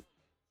hired me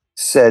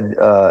said,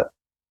 well,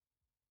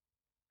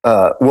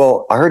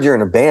 I heard you're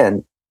in a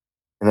band.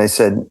 And I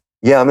said,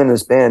 yeah, I'm in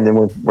this band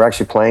and we're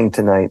actually playing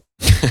tonight.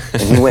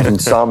 And he went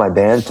and saw my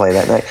band play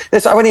that night. I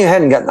hadn't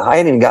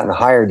even gotten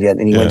hired yet.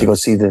 And he went to go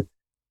see the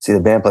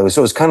band play.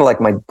 So it was kind of like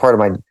my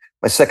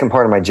second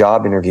part of my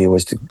job interview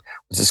was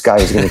this guy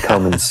was going to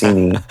come and see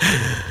me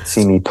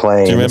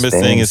play. Do you remember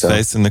seeing his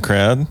face in the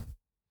crowd?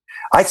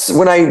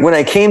 When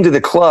I came to the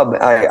club,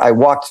 I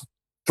walked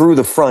through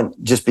the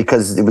front just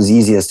because it was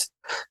easiest.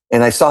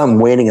 And I saw him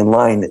waiting in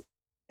line,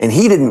 and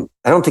I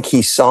don't think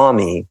he saw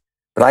me,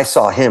 but I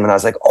saw him and I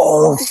was like,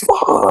 oh,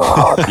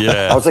 fuck.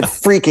 Yeah. I was like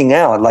freaking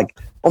out. Like,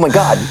 oh my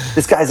God,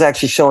 this guy's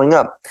actually showing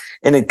up.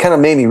 And it kind of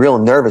made me real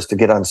nervous to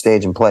get on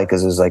stage and play.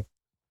 Cause it was like,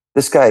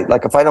 this guy,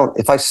 like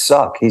if I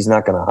suck, he's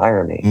not going to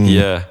hire me.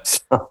 Yeah.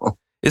 So.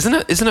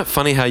 Isn't it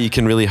funny how you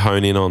can really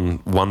hone in on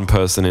one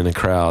person in a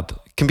crowd?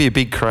 It can be a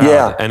big crowd.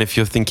 Yeah. And if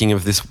you're thinking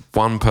of this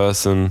one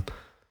person,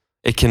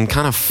 it can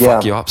kind of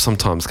fuck you up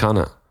sometimes, can't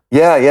it?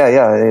 Yeah.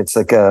 It's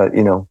like,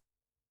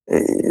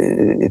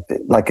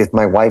 like if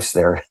my wife's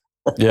there,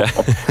 Yeah.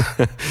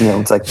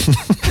 It's like,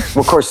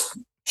 well, of course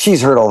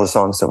she's heard all the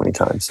songs so many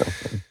times. So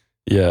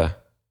yeah.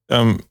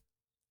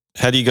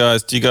 How do you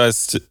guys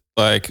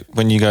like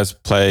when you guys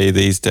play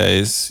these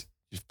days?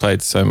 You've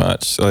played so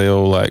much. Are they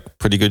all like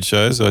pretty good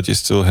shows, or do you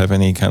still have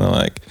any kind of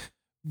like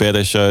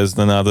better shows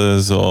than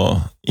others,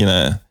 or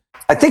I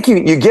think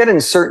you get in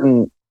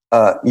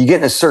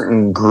a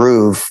certain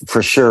groove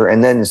for sure,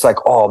 and then it's like,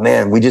 oh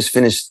man, we just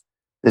finished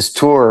this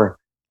tour,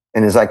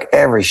 and it's like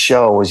every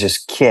show was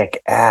just kick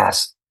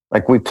ass.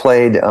 Like we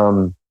played,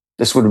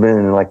 this would have been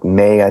in like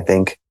May, I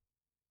think,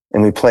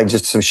 and we played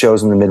just some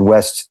shows in the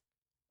Midwest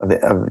of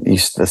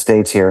the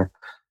States here.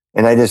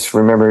 And I just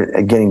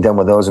remember getting done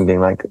with those and being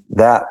like,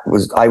 I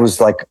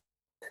was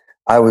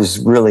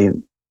really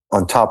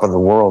on top of the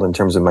world in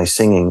terms of my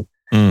singing.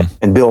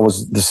 And Bill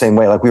was the same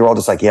way. Like we were all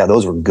just like, yeah,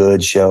 those were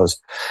good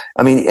shows.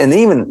 I mean, and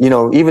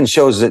even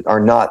shows that are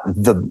not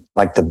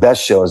the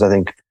best shows, I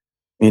think,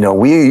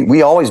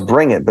 we always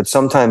bring it, but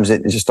sometimes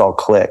it just all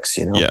clicks,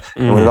 Yeah.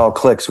 And when it all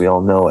clicks, we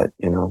all know it,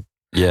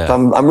 Yeah. So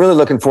I'm really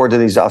looking forward to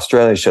these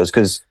Australia shows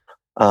because,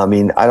 I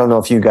mean, I don't know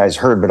if you guys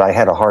heard, but I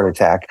had a heart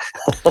attack.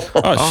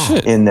 Oh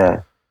shit! I didn't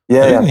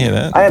hear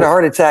that. I had a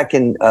heart attack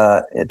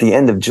at the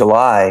end of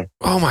July.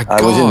 Oh my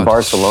God. I was in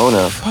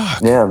Barcelona.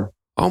 Fuck. Yeah.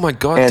 Oh my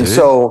God. And dude.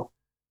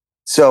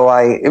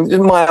 it was a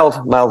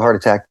mild heart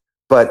attack,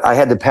 but they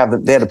had to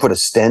put a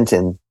stent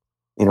in,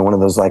 one of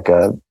those like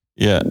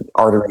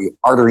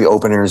artery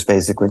openers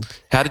basically.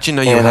 How did you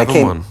know you were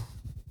having one?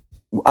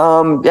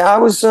 I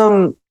was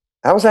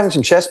having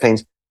some chest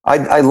pains.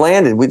 I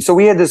landed. We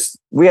had this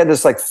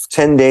like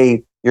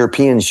 10-day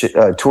European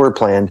tour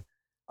planned.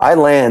 I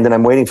land and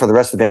I'm waiting for the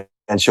rest of the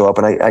band to show up,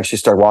 and I actually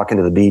start walking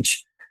to the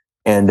beach,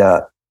 and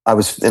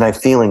I'm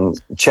feeling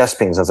chest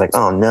pains. I was like,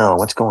 oh no,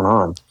 what's going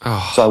on?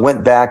 Oh. So I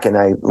went back and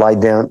I laid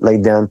down,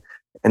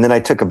 and then I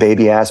took a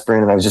baby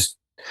aspirin, and I was just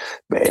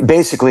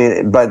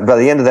basically. But by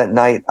the end of that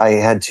night, I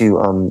had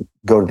to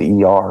go to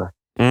the ER,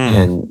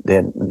 and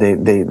they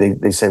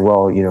said,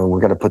 well,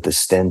 we're going to put the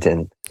stent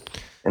in.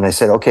 And I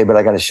said, okay, but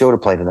I got a show to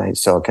play tonight.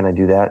 So can I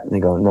do that? And they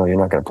go, no, you're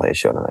not going to play a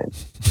show tonight.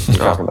 What are you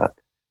talking about?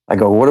 I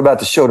go, what about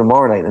the show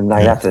tomorrow night? And the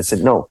night after, I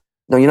said, no,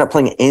 you're not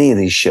playing any of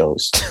these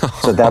shows.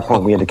 So at that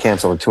point, we had to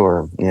cancel the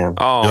tour. Yeah.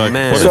 Oh, like,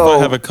 man. What if I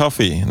have a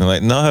coffee? And they're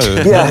like, no.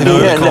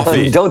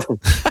 Coffee. No, don't.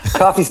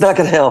 Coffee's not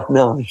going to help.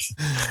 No.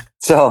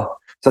 So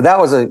that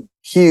was a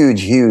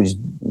huge, huge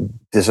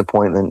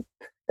disappointment.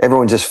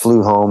 Everyone just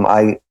flew home.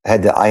 I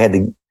had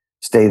to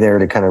stay there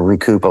to kind of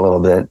recoup a little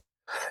bit.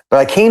 But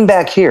I came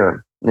back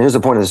here. And here's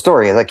the point of the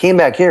story. As I came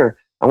back here,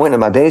 I went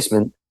into my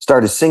basement,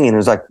 started singing. It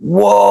was like,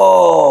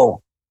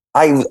 whoa!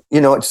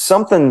 It's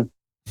something.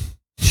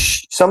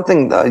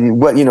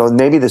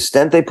 Maybe the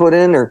stent they put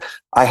in, or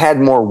I had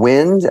more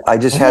wind. I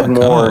just had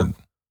more.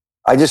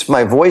 God.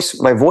 My voice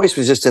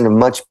was just in a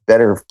much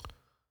better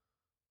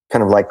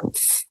kind of like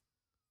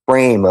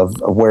frame of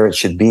where it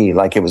should be.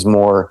 Like it was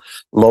more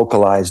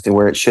localized to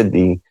where it should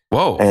be.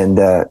 Whoa! And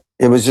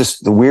it was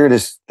just the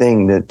weirdest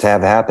thing to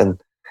have happen.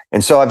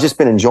 And so I've just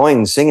been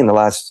enjoying singing the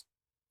last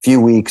few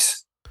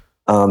weeks,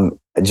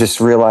 just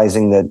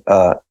realizing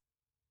that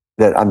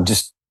I'm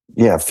just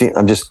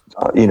I'm just,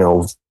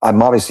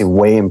 I'm obviously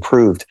way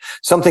improved.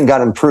 Something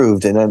got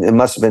improved, and it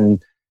must have been,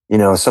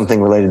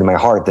 something related to my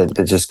heart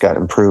that just got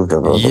improved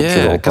over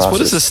Yeah, because what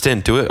does the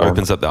stent do? It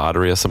opens up the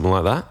artery or something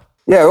like that?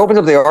 Yeah, it opens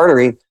up the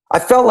artery. I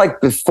felt like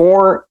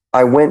before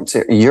I went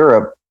to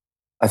Europe,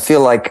 I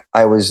feel like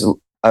I would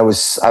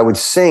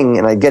sing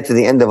and I'd get to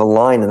the end of a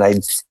line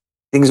and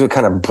things would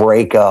kind of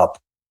break up.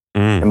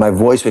 And my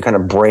voice would kind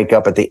of break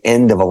up at the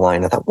end of a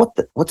line. I thought,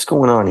 what's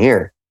going on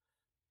here?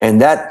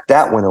 And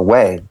that went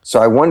away. So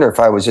I wonder if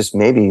I was just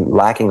maybe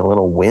lacking a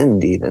little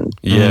wind, even.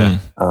 Yeah.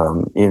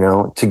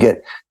 To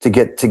get to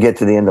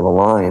the end of a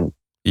line.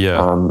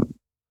 Yeah. I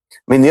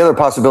mean, the other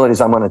possibility is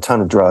I'm on a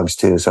ton of drugs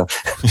too. So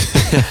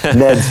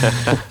meds.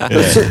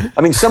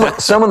 I mean, some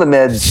of the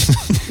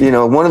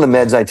meds. One of the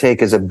meds I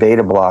take is a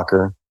beta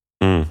blocker,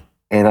 and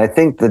I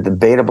think that the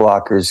beta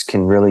blockers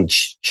can really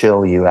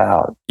chill you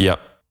out.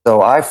 Yep.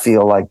 So I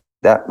feel like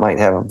that might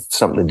have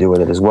something to do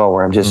with it as well,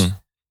 where I'm just,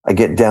 I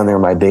get down there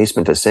in my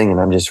basement to sing and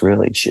I'm just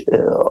really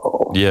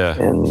chill. Yeah.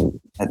 And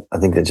I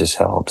think that just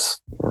helps.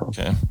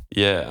 Okay.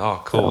 Yeah.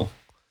 Oh, cool.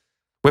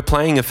 We're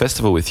playing a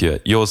festival with you,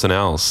 Yours and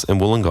Ours, in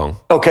Wollongong.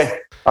 Okay.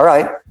 All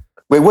right.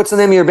 Wait, what's the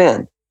name of your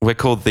band? We're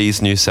called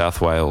These New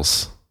South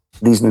Wales.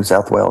 These New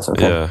South Wales.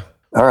 Okay. Yeah.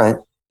 All right.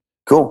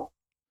 Cool.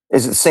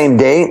 Is it the same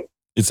date?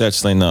 It's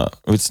actually not.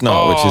 It's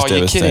not, which is you're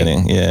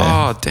devastating. kidding. Yeah.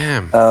 Oh,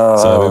 damn.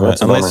 So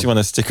unless you want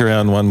to stick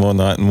around one more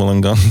night in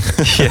Wollongong.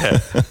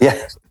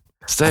 Yeah.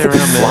 Stay around,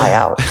 man. Fly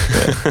out.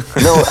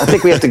 No, I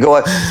think we have to go.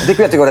 I think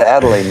we have to go to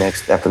Adelaide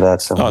next after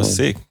that. So. Oh,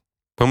 sick.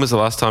 When was the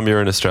last time you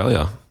were in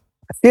Australia?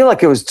 I feel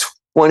like it was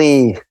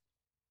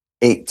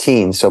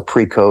 2018, so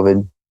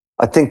pre-COVID.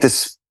 I think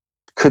this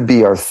could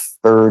be our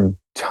third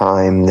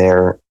time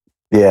there.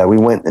 Yeah, we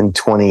went in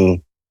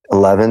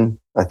 2011,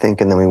 I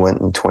think, and then we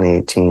went in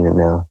 2018, and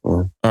now. Yeah.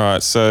 All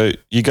right, so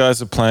you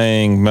guys are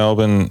playing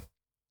Melbourne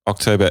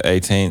October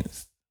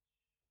 18th.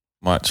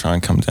 Might try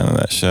and come down to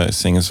that show.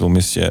 Singers Will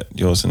Miss You,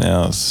 Yours and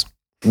Ours.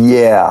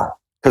 Yeah,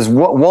 because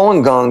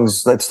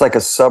Wollongong's, that's like a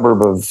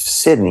suburb of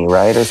Sydney,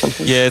 right, or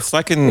something? Yeah, it's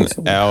like an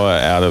hour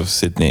out of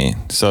Sydney.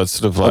 So it's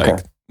sort of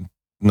like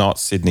not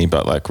Sydney,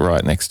 but like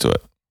right next to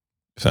it,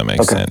 if that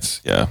makes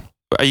sense. Yeah.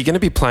 Are you going to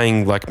be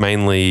playing like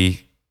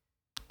mainly,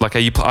 like, are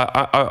you?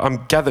 I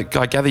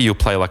gather you'll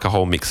play like a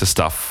whole mix of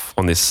stuff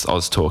on this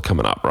Oz tour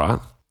coming up, right?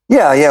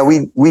 Yeah.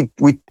 We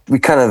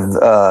kind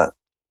of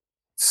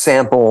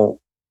sample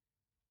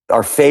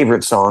our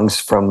favorite songs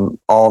from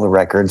all the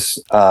records.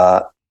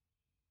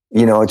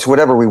 It's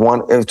whatever we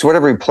want. It's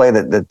whatever we play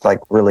that like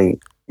really,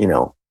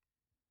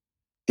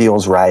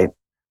 feels right.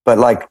 But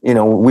like,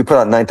 we put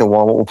out Ninth and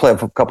Walnut. We'll play a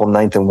couple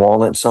Ninth and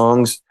Walnut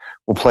songs.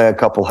 We'll play a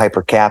couple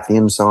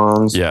Hypercapnium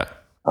songs. Yeah.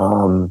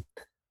 Of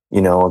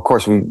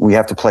course we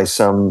have to play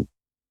some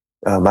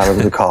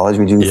Milo to College.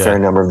 We do a fair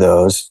number of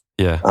those.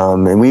 Yeah.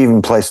 And we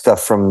even play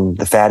stuff from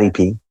the Fat EP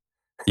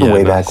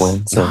way back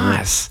when. So,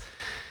 nice.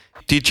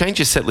 Do you change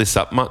your set list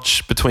up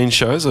much between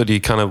shows, or do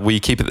you will you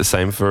keep it the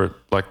same for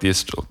like the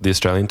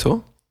Australian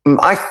tour?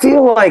 I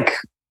feel like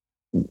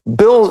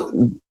Bill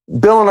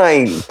and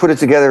I put it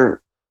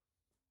together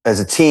as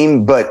a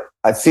team, but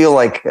I feel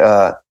like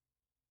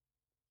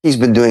he's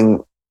been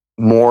doing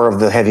more of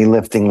the heavy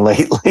lifting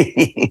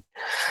lately.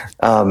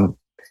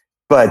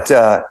 But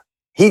I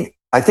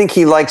think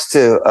he likes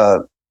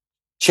to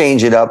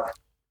change it up,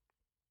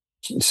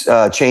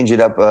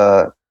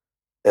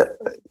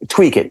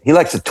 tweak it. He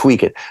likes to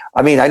tweak it.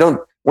 I mean,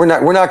 we're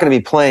not going to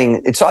be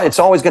playing. It's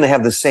always going to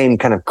have the same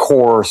kind of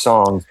core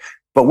songs,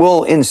 but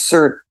we'll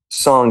insert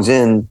songs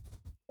in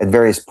at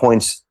various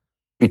points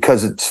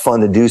because it's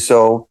fun to do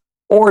so,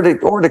 or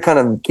to kind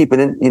of keep it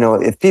in.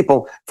 If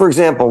people, for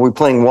example, we're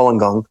playing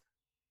Wollongong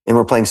and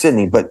we're playing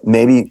Sydney, but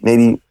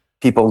maybe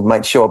people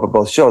might show up at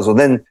both shows. Well,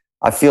 then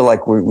I feel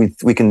like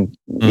we can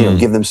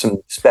give them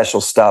some special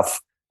stuff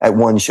at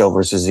one show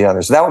versus the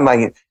other. So that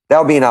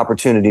would be an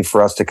opportunity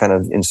for us to kind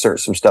of insert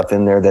some stuff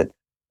in there that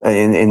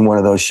in one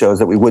of those shows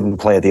that we wouldn't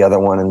play at the other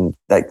one, and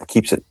that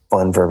keeps it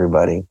fun for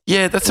everybody.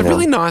 Yeah, that's a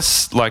really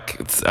nice, like,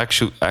 it's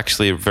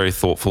actually a very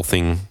thoughtful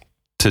thing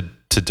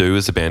to do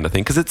as a band, I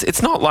think, because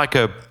it's not like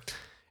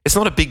it's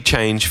not a big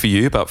change for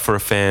you, but for a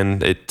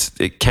fan,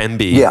 it can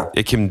be. Yeah.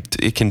 It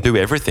can do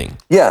everything.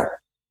 Yeah.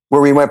 Where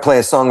we might play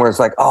a song where it's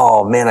like,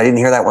 oh man, I didn't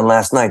hear that one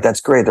last night.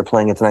 That's great. They're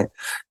playing it tonight.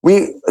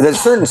 There's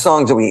certain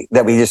songs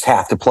that we just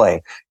have to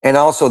play. And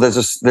also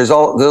there's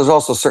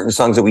also certain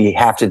songs that we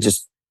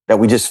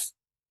just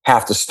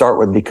have to start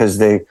with because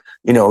they,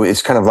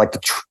 it's kind of like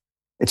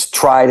it's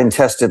tried and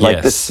tested.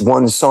 Like this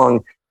one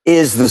song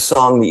is the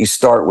song that you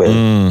start with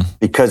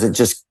because it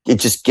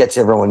just gets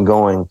everyone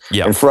going.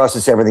 Yep. And for us,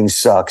 it's Everything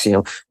Sucks.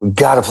 We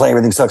got to play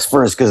Everything Sucks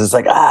first because it's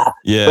like, but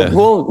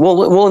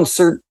we'll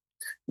insert,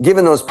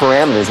 given those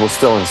parameters, we'll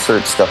still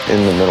insert stuff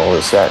in the middle of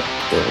the set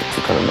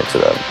to kind of mix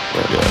it up.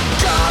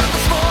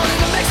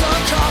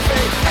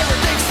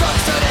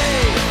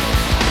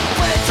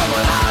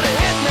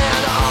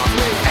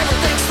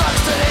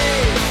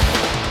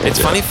 It's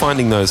funny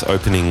finding those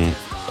opening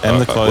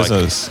And the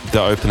closers. Like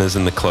the openers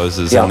and the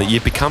closers. Yeah. And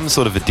you become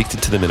sort of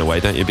addicted to them in a way,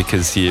 don't you?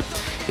 Because it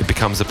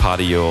becomes a part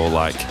of your,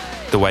 like,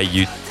 the way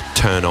you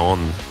turn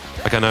on.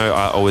 Like, I know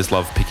I always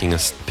love picking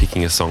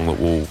a song that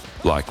will,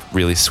 like,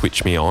 really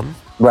switch me on.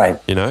 Right.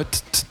 You know,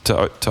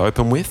 to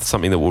open with,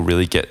 something that will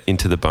really get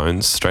into the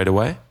bones straight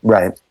away.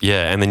 Right.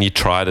 Yeah, and then you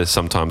try to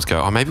sometimes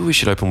go, oh, maybe we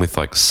should open with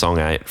like song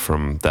 8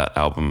 from that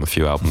album a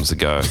few albums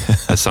ago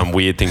as some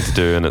weird thing to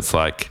do, and it's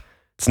like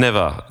it's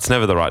never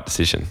the right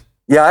decision.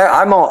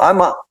 Yeah,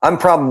 I'm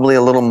probably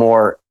a little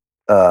more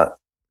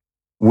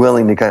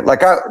willing to kind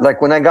of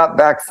like when I got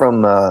back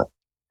from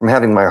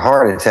having my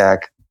heart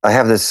attack, I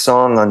have this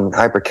song on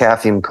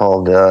Hypercaffeine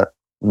called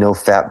 "No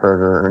Fat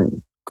Burger,"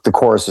 and the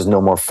chorus is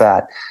 "No More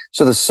Fat."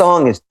 So the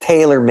song is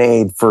tailor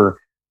made for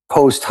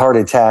post heart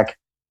attack.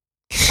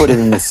 Put it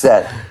in the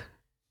set,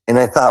 and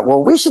I thought,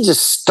 well, we should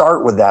just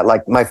start with that.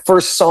 Like my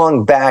first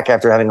song back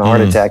after having a heart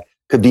attack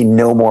could be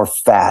 "No More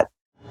Fat."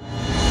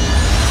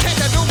 Can't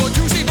have no more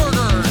juicy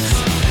burgers.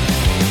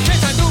 Can't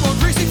have no more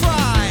greasy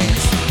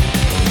fries.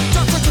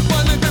 Doctor took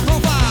my lipid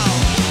profile.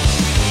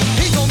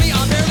 He told me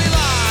I'm barely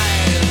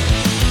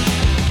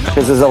alive.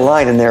 Because there's a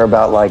line in there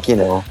about like, you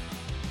know,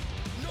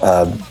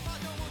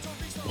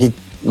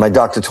 my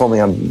doctor told me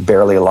I'm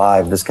barely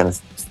alive, this kind of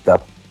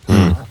stuff.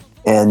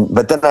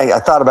 But then I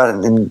thought about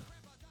it, and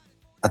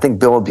I think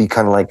Bill would be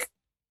kind of like,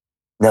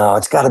 no,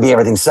 it's got to be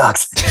everything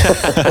sucks.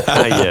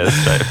 Yes,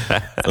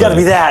 It's got to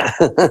be that.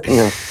 You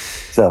know,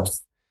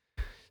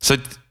 So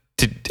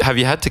have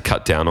you had to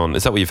cut down on?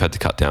 Is that what you've had to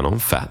cut down on?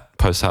 Fat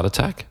post heart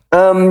attack?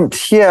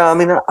 yeah, I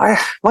mean,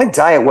 my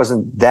diet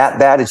wasn't that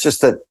bad. It's just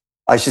that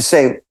I should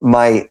say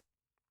my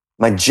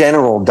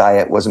general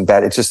diet wasn't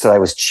bad. It's just that I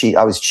was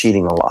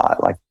cheating a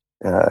lot. Like,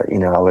 you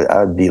know,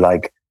 I would be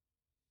like,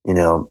 you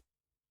know,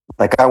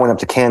 like I went up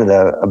to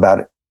Canada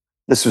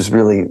this was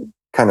really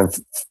kind of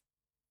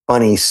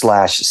funny /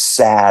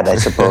 sad, I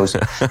suppose.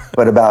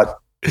 But about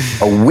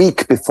a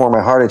week before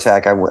my heart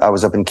attack, I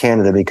was up in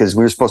Canada because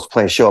we were supposed to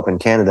play a show up in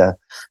Canada.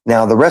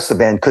 Now the rest of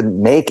the band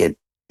couldn't make it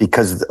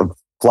because of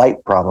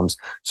flight problems.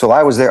 So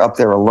I was up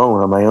there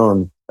alone on my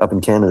own up in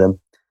Canada.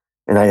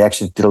 And I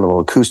actually did a little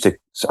acoustic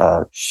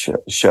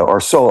show, or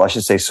solo, I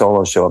should say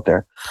solo show up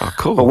there. Oh,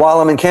 cool. But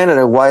while I'm in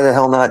Canada, why the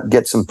hell not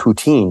get some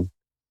poutine?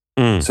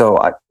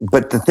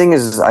 But the thing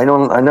is, I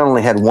not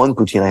only had one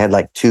poutine, I had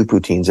like 2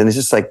 poutines. And it's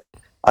just like,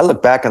 I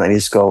look back and I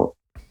just go,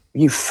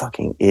 you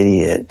fucking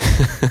idiot.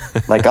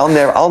 Like I'll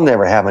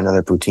never have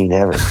another poutine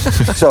ever.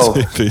 So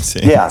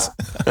yeah.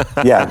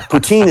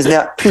 Poutine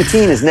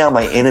is now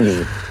my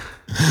enemy.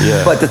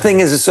 Yeah. But the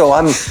thing is, so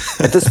I'm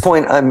at this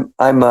point,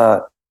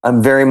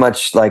 I'm very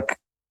much like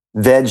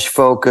veg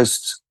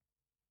focused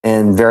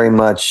and very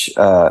much,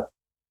 I'm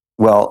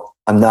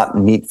not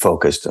meat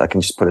focused. I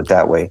can just put it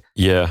that way.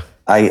 Yeah.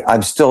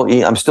 I'm still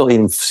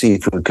eating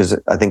seafood because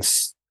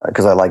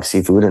I like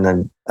seafood,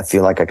 and I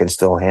feel like I can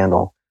still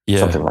handle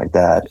something like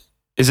that.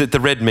 Is it the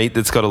red meat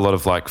that's got a lot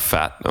of like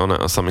fat on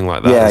it or something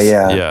like that?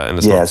 Yeah. And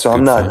it's So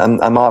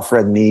I'm off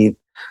red meat.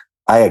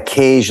 I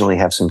occasionally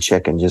have some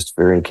chicken, just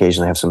very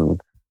occasionally have some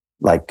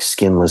like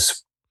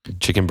skinless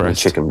chicken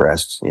breasts,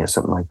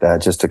 something like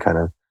that, just to kind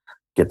of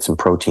get some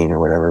protein or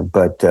whatever.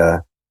 But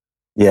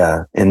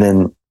and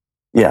then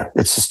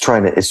it's just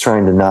trying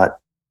to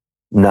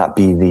not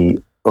be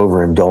the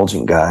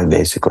overindulgent guy,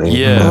 basically.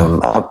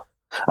 Yeah.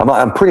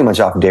 I'm pretty much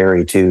off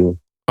dairy too.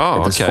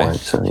 Oh, at this okay. point,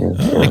 so,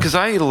 Because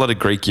I eat a lot of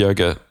Greek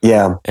yogurt.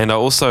 Yeah. And I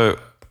also,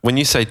 when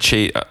you say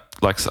cheat,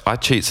 like I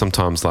cheat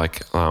sometimes.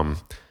 Like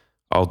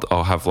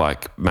I'll have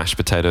like mashed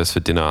potatoes for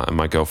dinner, and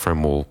my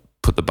girlfriend will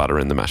put the butter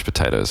in the mashed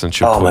potatoes, and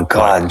she'll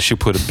she'll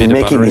put a bit You're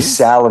of butter making me in.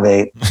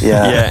 salivate.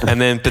 Yeah.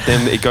 But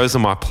then it goes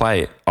on my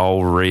plate.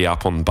 I'll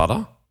re-up on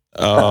butter.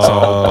 Oh, So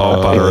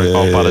I'll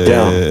butter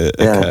down.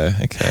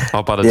 Okay.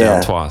 I'll butter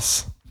down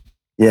twice.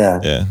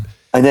 Yeah.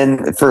 And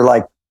then for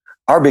like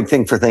our big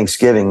thing for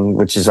Thanksgiving,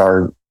 which is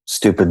our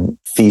stupid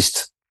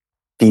feast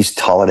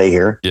holiday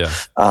here,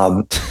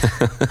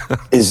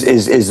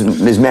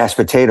 is mashed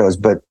potatoes.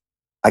 But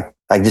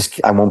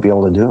I won't be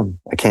able to do them.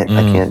 I can't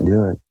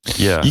do it.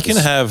 Yeah. You can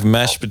have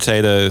mashed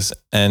potatoes,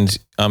 and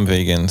I'm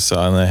vegan, so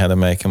I know how to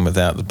make them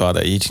without the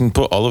butter. You can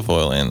put olive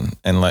oil in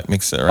and like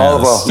mix it around.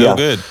 Olive oil, it's still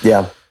good.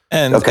 Yeah.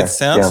 And it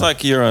sounds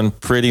like you're on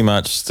pretty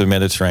much the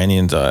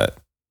Mediterranean diet,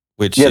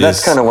 which is...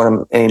 that's kind of what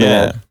I'm aiming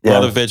at. A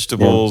lot of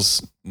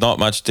vegetables, not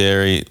much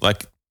dairy.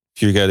 Like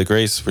if you go to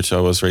Greece, which I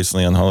was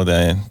recently on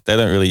holiday, they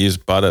don't really use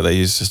butter. They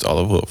use just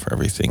olive oil for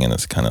everything, and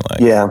it's kind of like...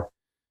 Yeah.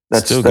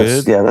 That's still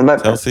good. Yeah. And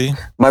healthy.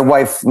 My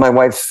wife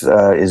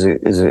is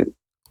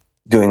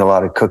doing a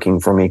lot of cooking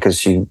for me because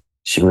she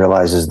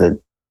realizes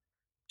that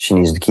she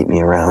needs to keep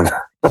me around.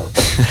 Maybe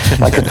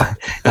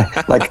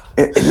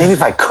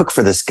if I cook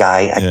for this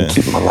guy, I can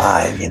keep him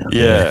alive, you know?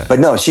 Yeah. But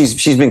no,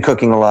 she's been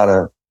cooking a lot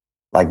of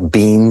like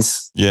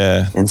beans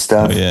Yeah. and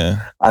stuff. Oh,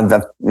 yeah. I've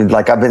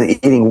been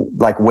eating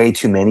like way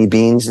too many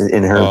beans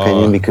in her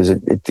opinion, because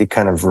it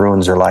kind of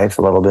ruins her life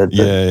a little bit. But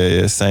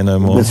Yeah. Say no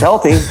more. it's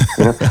healthy.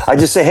 I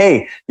just say,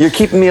 hey, you're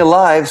keeping me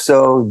alive,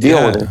 so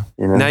deal with it.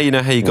 Now you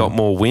know how you got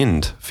more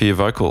wind for your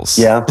vocals.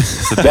 Yeah,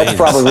 that's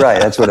probably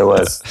right. That's what it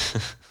was.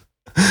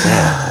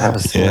 Yeah, that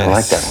was. I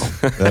like that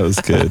one. That was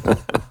good.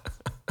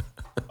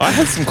 I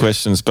had some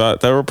questions,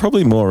 but they were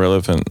probably more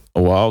relevant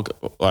a while,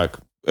 like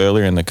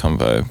earlier in the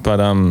convo. But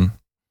I'm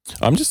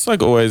just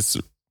like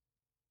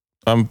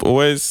I'm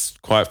always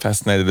quite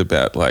fascinated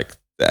about like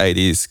the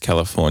 80s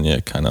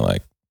California kind of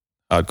like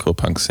hardcore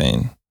punk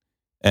scene.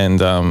 And,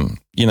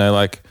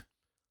 like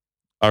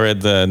I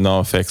read the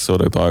NoFX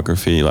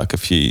autobiography like a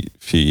few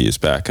years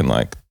back, and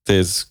like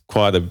there's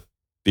quite a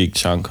big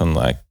chunk on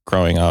like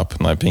growing up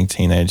and like being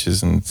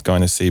teenagers and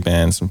going to see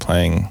bands and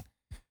playing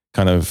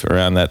kind of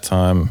around that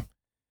time.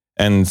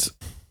 And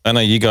I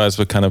know you guys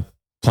were kind of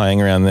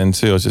playing around then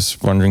too. I was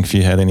just wondering if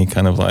you had any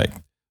kind of like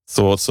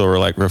thoughts or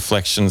like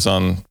reflections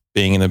on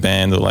being in a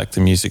band or like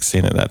the music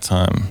scene at that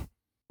time.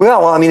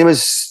 Well, I mean, it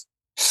was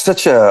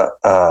such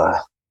I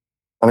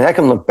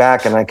can look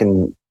back and I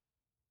can,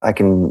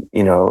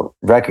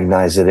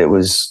 recognize that it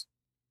was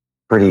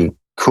pretty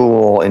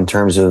cool in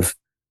terms of,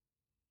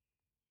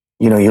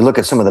 you look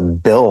at some of the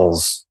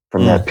bills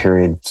from that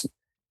period,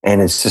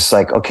 and it's just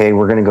like, okay,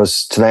 we're going to go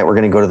tonight. We're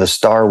going to go to the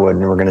Starwood,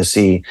 and we're going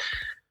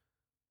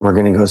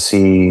to go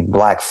see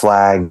Black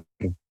Flag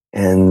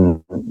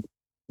and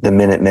the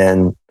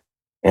Minutemen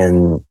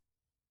and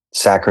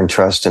Saccharine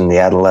Trust and the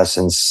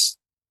Adolescents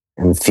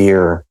and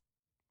Fear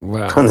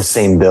on the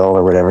same bill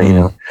or whatever,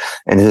 and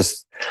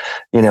just,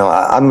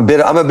 I'm a bit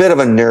of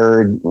a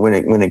nerd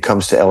when it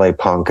comes to LA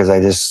punk, because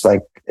I just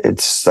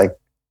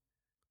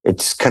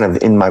it's kind of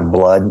in my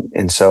blood.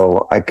 And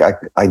so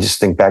I just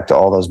think back to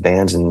all those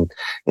bands, and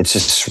it's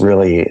just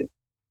really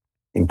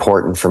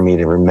important for me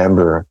to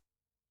remember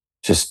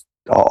just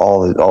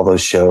all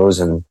those shows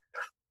and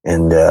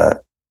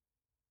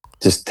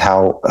just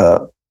how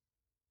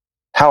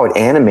it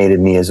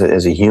animated me as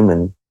a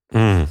human,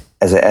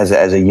 as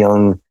a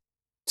young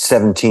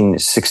 16,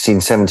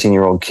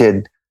 17-year-old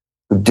kid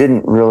who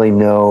didn't really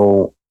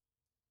know,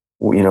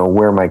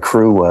 where my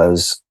crew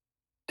was,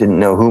 didn't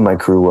know who my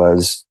crew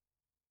was.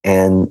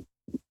 And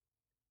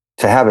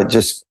to have it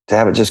just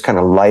kind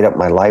of light up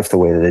my life the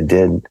way that it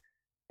did.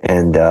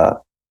 And,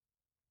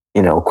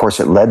 of course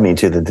it led me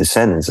to the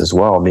Descendents as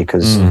well,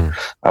 because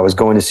I was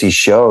going to see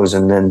shows,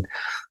 and then,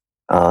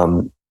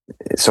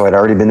 so I'd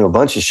already been to a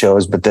bunch of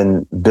shows, but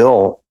then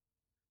Bill,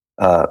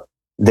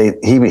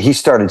 he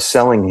started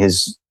selling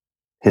his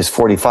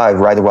 45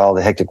 Ride the Wild,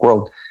 the Hectic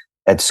World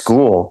at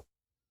school.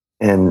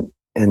 And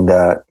he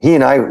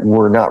and I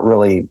were not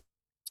really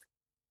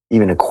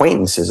even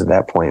acquaintances at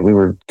that point. We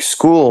were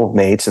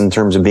schoolmates in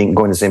terms of going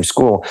to the same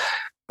school,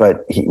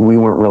 but we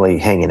weren't really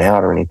hanging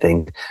out or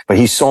anything. But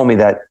he sold me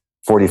that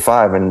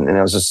 45, and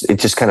I was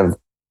it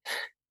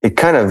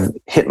kind of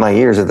hit my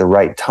ears at the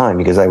right time,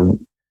 because I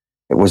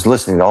was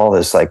listening to all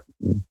this like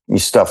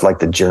stuff like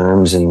the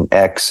Germs and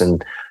X,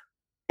 and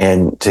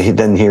to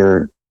then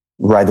hear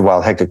Ride the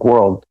Wild Hectic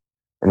World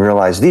and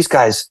realize these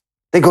guys,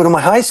 they go to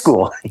my high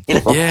school,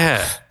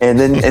 Yeah. And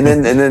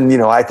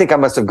then, I think I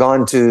must have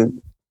gone to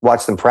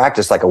watch them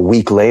practice like a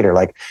week later,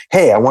 like,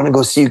 hey, I want to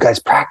go see you guys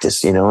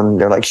practice, and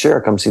they're like,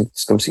 sure, come see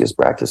us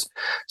practice.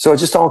 So it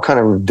just all kind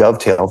of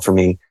dovetailed for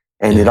me.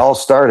 And it all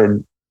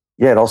started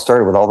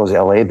with all those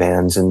LA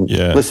bands and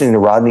listening to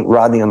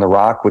Rodney on the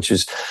Rock, which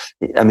is,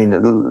 I mean,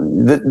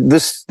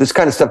 this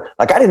kind of stuff.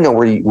 Like, I didn't know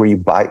where you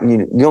buy,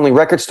 the only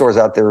record stores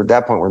out there at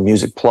that point were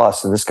Music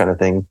Plus and this kind of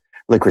thing,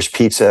 Licorice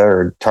Pizza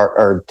or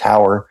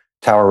Tower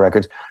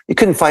Records. You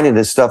couldn't find any of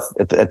this stuff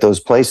at those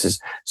places.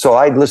 So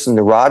I'd listen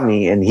to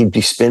Rodney, and he'd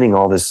be spinning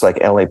all this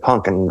like LA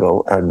punk, and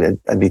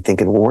I'd be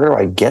thinking, well, where do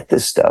I get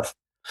this stuff?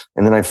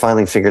 And then I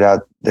finally figured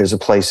out there's a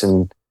place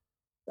in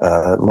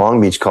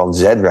Long Beach called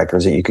Zed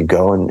Records that you could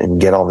go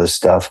and get all this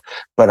stuff.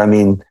 But I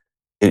mean,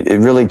 it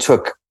really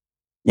took,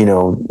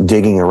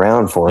 digging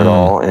around for it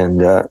all,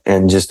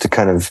 and just to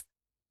kind of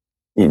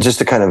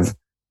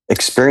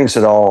experience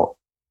it all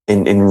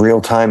in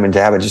real time, and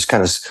to have it just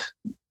kind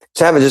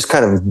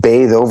of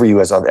bathe over you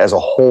as a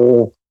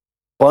whole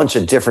bunch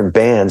of different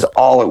bands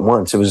all at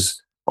once. It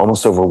was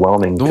almost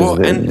overwhelming.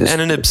 Well, and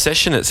an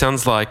obsession, it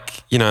sounds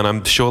like, and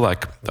I'm sure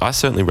like I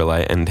certainly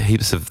relate, and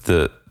heaps of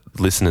the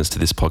listeners to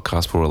this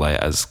podcast will relate,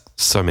 as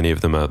so many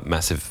of them are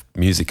massive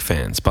music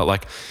fans. But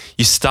like,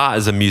 you start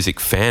as a music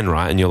fan,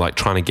 right? And you're like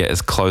trying to get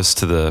as close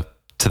to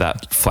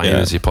that flame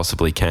as you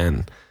possibly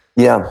can.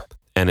 Yeah.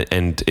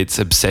 And it's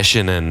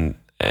obsession and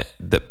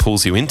that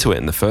pulls you into it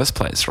in the first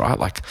place, right?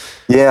 Like,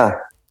 yeah,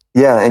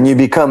 and you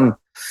become.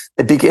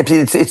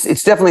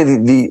 It's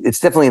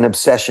definitely an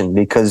obsession,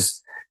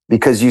 because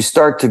you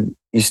start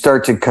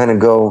to kind of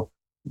go,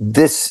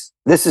 this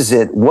is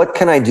it. What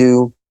can I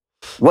do?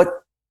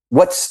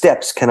 What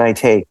steps can I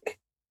take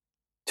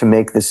to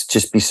make this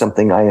just be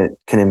something I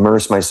can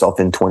immerse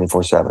myself in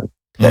 24/7?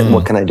 And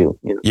what can I do?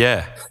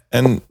 Yeah.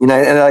 And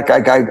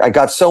I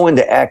got so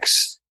into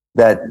X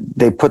that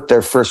they put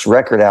their first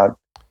record out,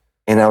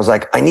 and I was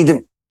like, I need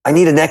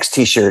an X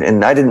t-shirt,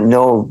 and I didn't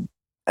know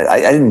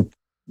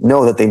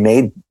that they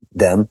made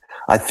them.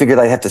 I figured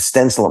I'd have to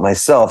stencil it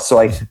myself. So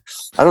I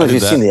don't know if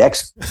you've seen the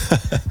X.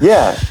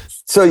 Yeah.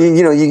 So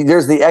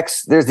there's the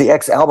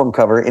X album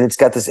cover, and it's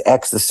got this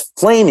X, it's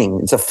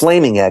a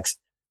flaming X.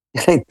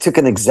 I took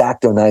an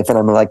X-Acto knife and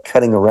I'm like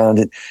cutting around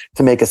it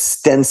to make a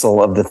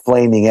stencil of the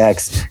flaming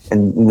X,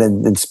 and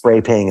then spray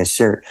painting a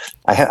shirt.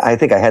 I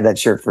think I had that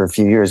shirt for a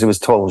few years. It was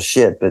total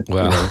shit, but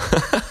wow.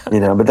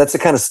 But that's the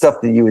kind of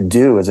stuff that you would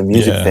do as a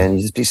music fan.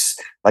 You just be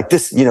like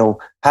this,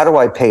 how do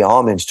I pay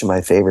homage to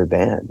my favorite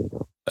band?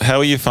 How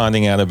are you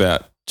finding out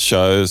about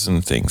shows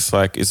and things?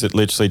 Like, is it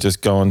literally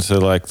just going to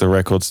like the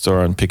record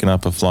store and picking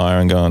up a flyer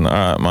and going, all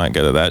right, I might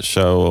go to that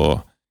show?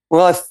 Or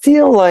well, I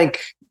feel like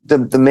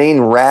the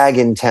main rag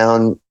in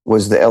town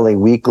was the LA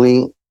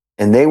Weekly,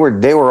 and they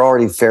were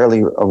already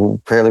fairly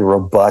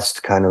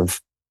robust kind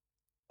of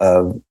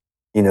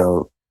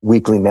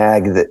weekly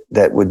mag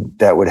that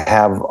would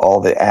have all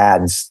the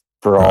ads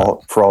for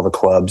all the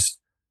clubs.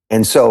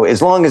 And so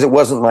as long as it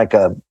wasn't like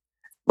a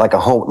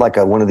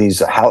one of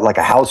these like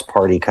a house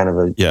party kind of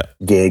a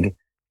gig,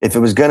 if it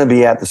was going to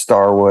be at the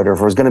Starwood, or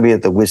if it was going to be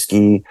at the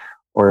Whiskey,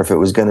 or if it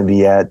was going to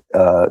be at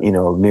a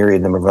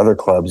myriad number of other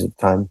clubs at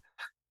the time,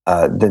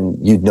 then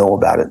you'd know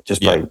about it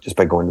just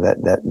by going to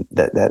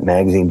that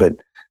magazine. But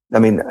I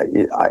mean,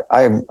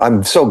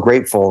 I'm so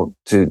grateful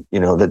to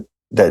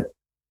that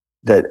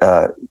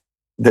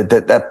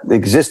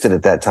existed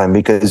at that time,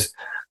 because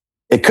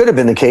it could have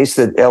been the case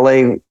that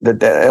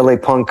LA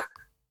punk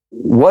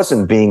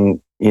wasn't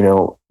being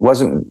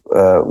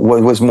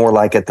was more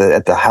like at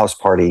the house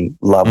party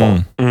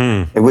level.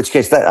 In which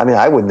case,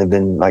 I wouldn't have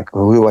been like,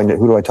 who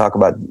do I talk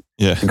about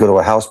to go to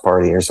a house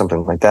party or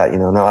something like that?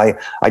 No,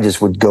 I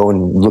just would go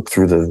and look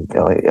through the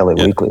LA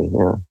Weekly.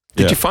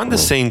 Did you find the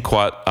scene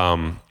quite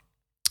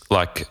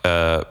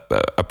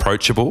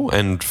approachable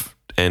and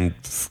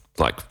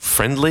like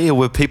friendly, or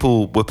were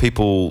people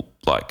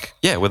like,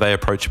 were they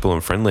approachable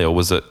and friendly, or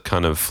was it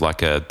kind of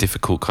like a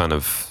difficult kind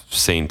of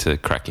scene to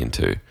crack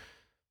into?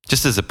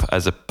 Just as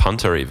a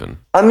punter, even.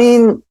 I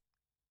mean,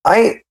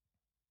 I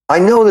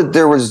know that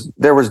there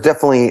was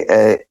definitely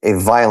a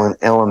violent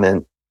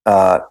element,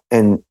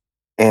 and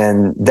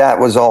that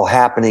was all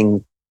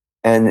happening.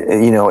 And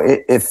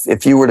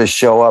if you were to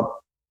show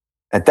up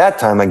at that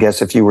time, I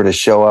guess if you were to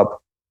show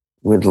up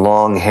with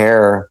long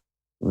hair,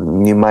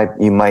 you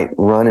might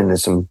run into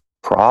some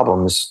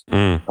problems.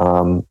 The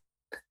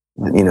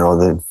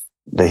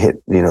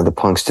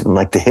punks didn't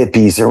like the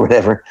hippies or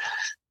whatever,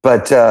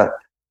 but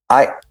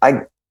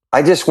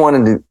I just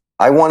wanted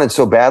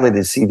so badly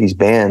to see these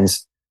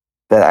bands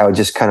that I would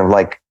just kind of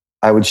like,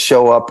 I would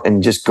show up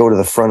and just go to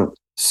the front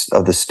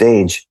of the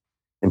stage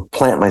and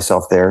plant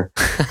myself there.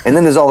 And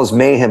then there's all this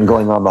mayhem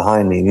going on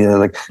behind me,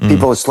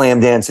 people are slam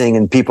dancing,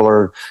 and people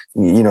are,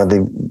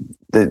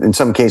 in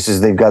some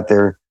cases they've got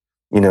their,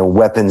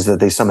 weapons that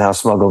they somehow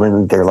smuggled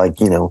in. They're like,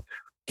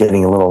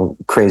 getting a little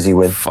crazy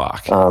with.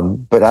 Fuck.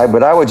 But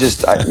I would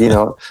just,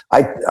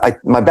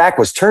 my back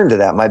was turned to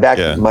that.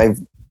 My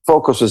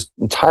focus was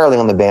entirely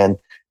on the band,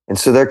 and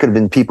so there could have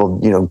been people,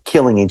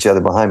 killing each other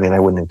behind me, and I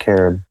wouldn't have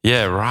cared.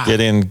 Yeah, right. Get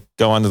in,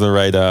 go under the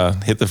radar,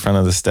 hit the front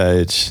of the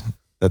stage.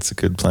 That's a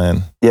good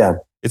plan. Yeah,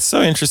 it's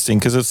so interesting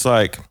because it's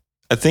like,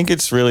 I think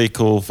it's really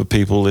cool for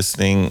people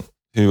listening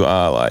who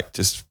are like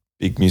just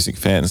big music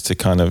fans to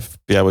kind of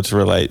be able to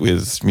relate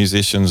with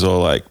musicians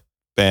or like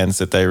bands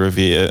that they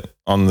revere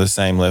on the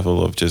same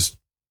level of just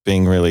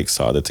being really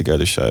excited to go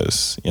to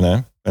shows,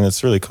 and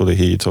it's really cool to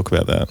hear you talk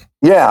about that.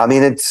 Yeah, I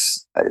mean,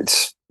 it's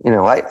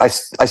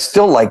I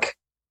still like,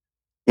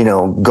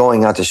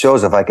 going out to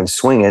shows if I can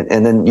swing it.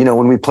 And then,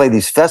 when we play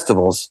these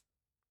festivals,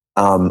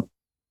 part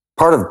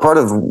of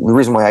the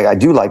reason why I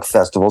do like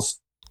festivals,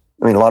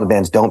 I mean, a lot of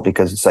bands don't,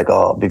 because it's like,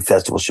 oh, big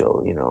festival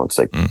show, it's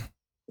like,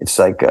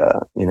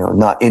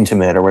 not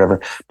intimate or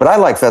whatever. But I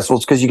like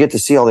festivals because you get to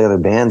see all the other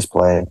bands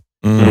play.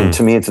 I mean,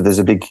 to me, there's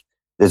a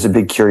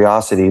big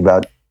curiosity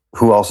about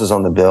who else is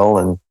on the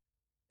bill,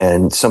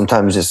 and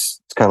sometimes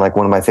it's kind of like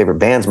one of my favorite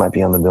bands might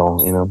be on the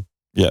bill,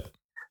 Yeah.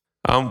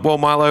 Well,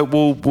 Milo,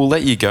 we'll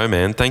let you go,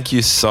 man. Thank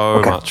you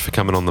so much for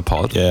coming on the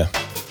pod. Yeah.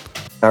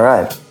 All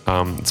right.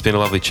 It's been a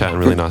lovely chat and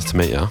really nice to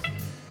meet you.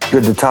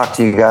 Good to talk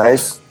to you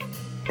guys.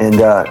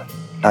 And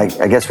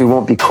I guess we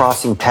won't be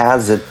crossing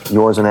paths at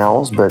Yours and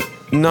Owls, but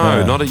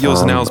no, not at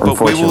Yours and Owls,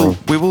 but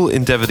we will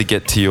endeavour to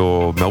get to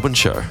your Melbourne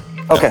show.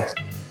 Okay.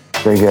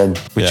 Very good.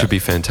 Which would be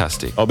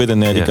fantastic. I'll be the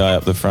nerdy guy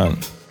up the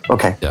front.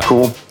 Okay. Yeah.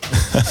 Cool.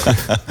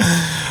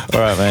 All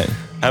right, mate.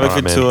 Have a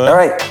good tour. All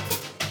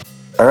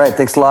right.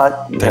 Thanks a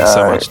lot. Thanks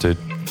so much, dude.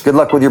 Good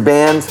luck with your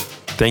band.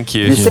 Thank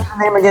you. You say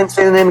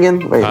the name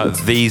again? Wait.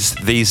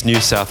 These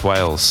New South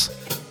Wales.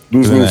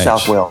 These New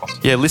South Wales.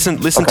 Yeah, listen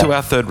to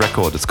our third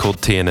record. It's called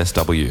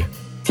TNSW.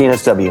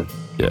 TNSW.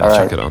 Yeah,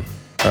 check it on.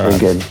 Very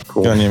good.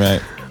 Cool. Good on you,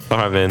 mate. All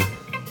right, man.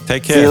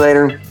 Take care. See you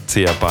later.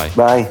 See ya. Bye.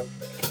 Bye.